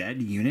 for a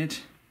dead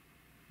unit?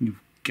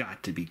 You've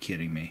got to be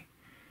kidding me.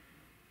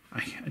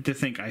 To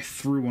think I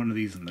threw one of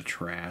these in the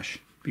trash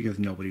because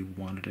nobody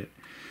wanted it.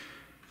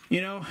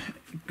 You know,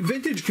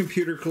 vintage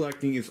computer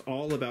collecting is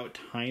all about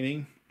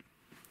timing.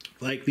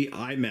 Like the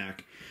iMac.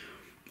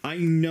 I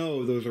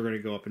know those are going to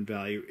go up in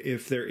value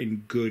if they're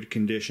in good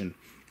condition.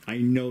 I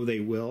know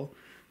they will.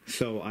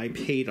 So I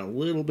paid a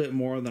little bit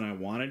more than I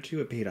wanted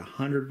to. I paid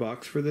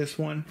 $100 for this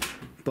one.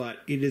 But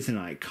it is an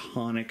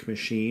iconic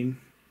machine.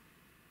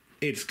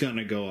 It's going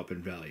to go up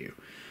in value.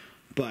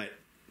 But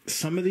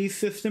some of these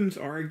systems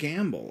are a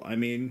gamble. I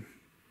mean,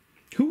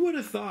 who would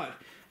have thought,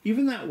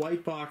 even that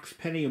white box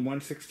Pentium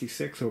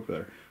 166 over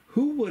there,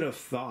 who would have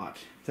thought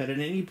that at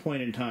any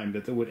point in time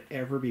that would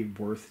ever be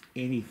worth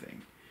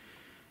anything?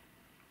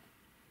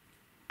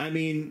 I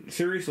mean,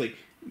 seriously,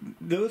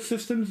 those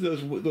systems,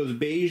 those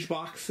beige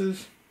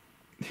boxes,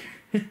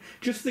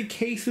 just the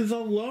cases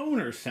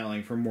alone are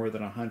selling for more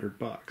than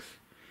 $100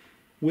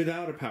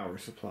 without a power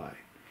supply.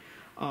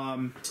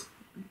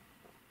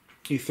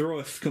 You throw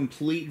a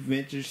complete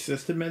vintage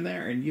system in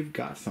there and you've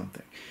got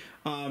something.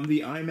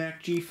 The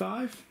iMac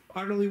G5,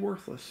 utterly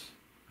worthless.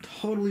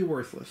 Totally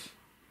worthless.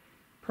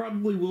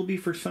 Probably will be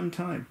for some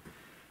time.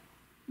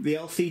 The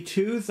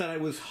LC2s that I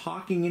was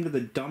hawking into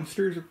the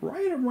dumpsters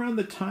right around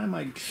the time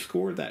I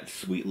scored that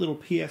sweet little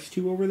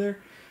PS2 over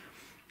there,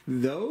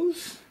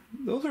 those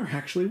are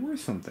actually worth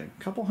something.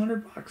 A couple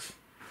 $100.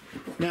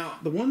 Now,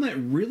 the one that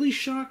really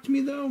shocked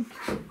me, though,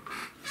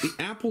 the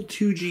Apple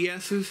II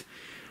GS's,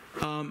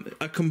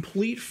 a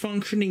complete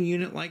functioning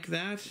unit like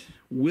that,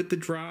 with the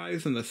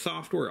drives and the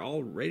software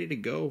all ready to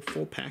go,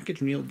 full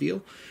package meal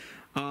deal,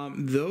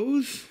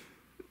 it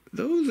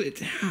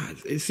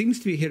seems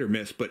to be hit or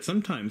miss, but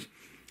sometimes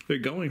they're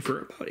going for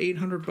about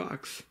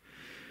 $800,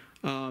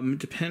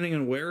 depending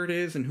on where it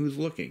is and who's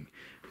looking.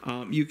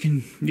 You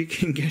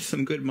can get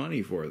some good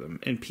money for them,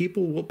 and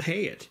people will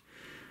pay it.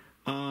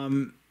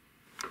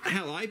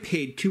 Hell, I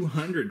paid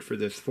 $200 for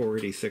this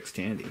 486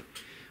 Tandy,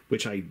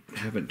 which I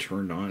haven't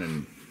turned on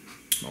in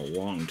a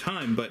long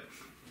time, but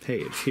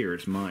hey, it's here,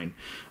 it's mine.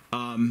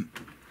 And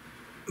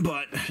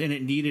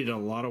it needed a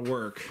lot of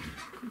work.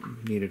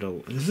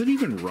 Does it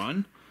even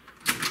run?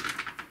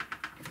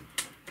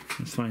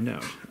 Let's find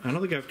out. I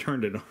don't think I've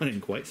turned it on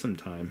in quite some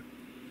time.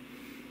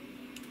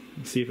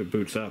 Let's see if it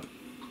boots up.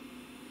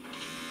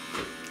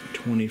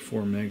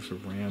 24 megs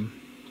of RAM.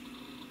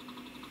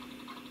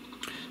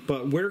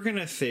 But we're going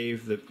to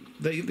save the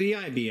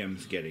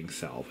IBM's getting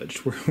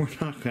salvaged. We're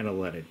not going to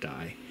let it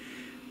die.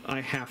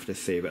 I have to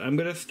save it. I'm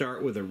going to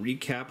start with a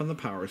recap on the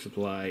power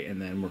supply,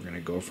 and then we're going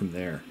to go from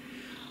there.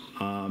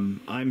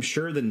 I'm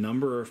sure the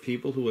number of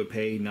people who would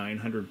pay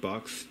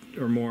 $900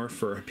 or more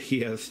for a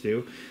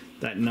PS2,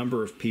 that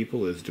number of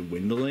people is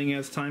dwindling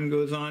as time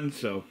goes on.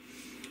 So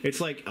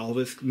it's like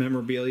Elvis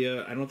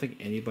memorabilia. I don't think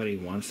anybody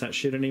wants that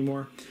shit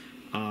anymore.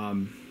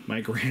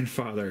 My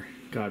grandfather,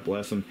 God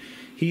bless him,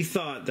 he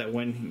thought that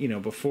when,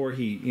 before when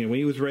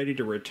he was ready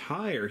to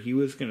retire, he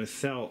was going to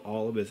sell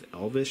all of his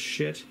Elvis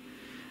shit.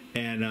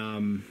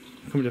 And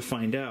come to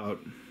find out,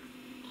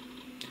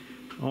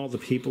 all the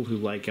people who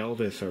like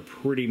Elvis are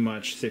pretty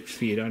much 6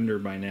 feet under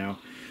by now.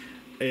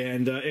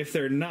 And if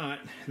they're not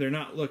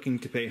looking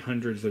to pay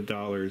hundreds of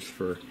dollars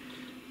for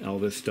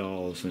Elvis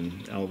dolls and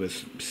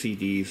Elvis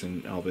CDs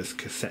and Elvis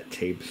cassette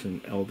tapes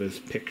and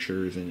Elvis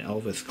pictures and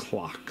Elvis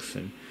clocks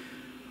and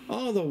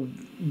all the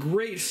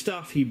great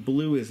stuff he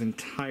blew his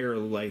entire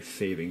life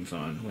savings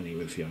on when he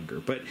was younger.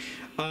 But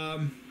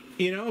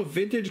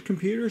vintage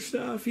computer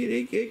stuff,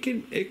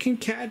 it can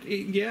catch.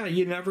 Yeah,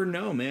 you never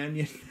know, man.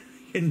 You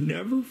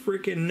never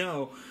freaking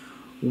know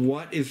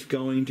what is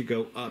going to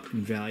go up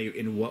in value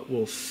and what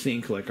will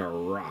sink like a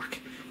rock.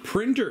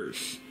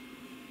 Printers.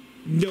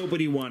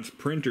 Nobody wants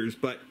printers,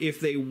 but if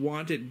they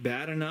want it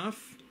bad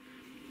enough,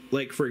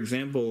 like for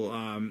example,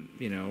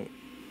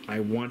 I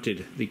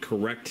wanted the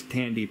correct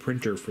Tandy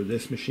printer for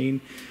this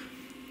machine.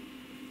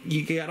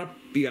 You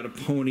gotta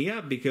pony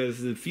up,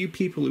 because the few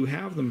people who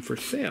have them for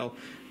sale,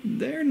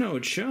 they're no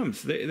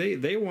chumps.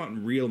 They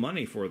want real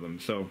money for them.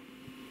 So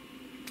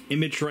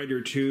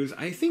ImageWriter 2s,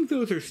 I think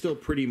those are still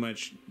pretty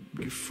much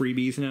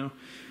freebies now.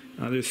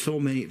 There's so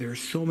many.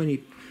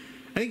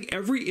 I think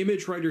every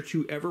ImageWriter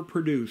 2 ever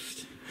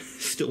produced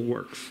still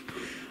works.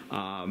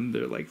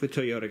 They're like the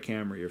Toyota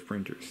Camry of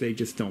printers. They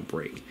just don't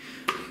break.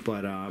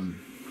 But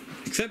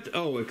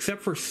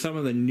except for some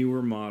of the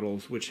newer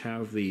models which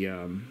have the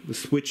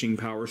switching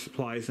power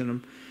supplies in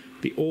them.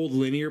 The old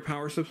linear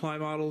power supply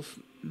models,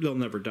 they'll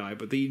never die.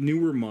 But the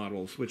newer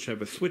models which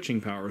have a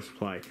switching power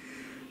supply,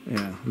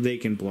 yeah, they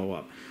can blow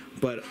up.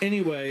 But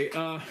anyway,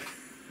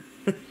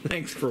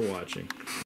 thanks for watching.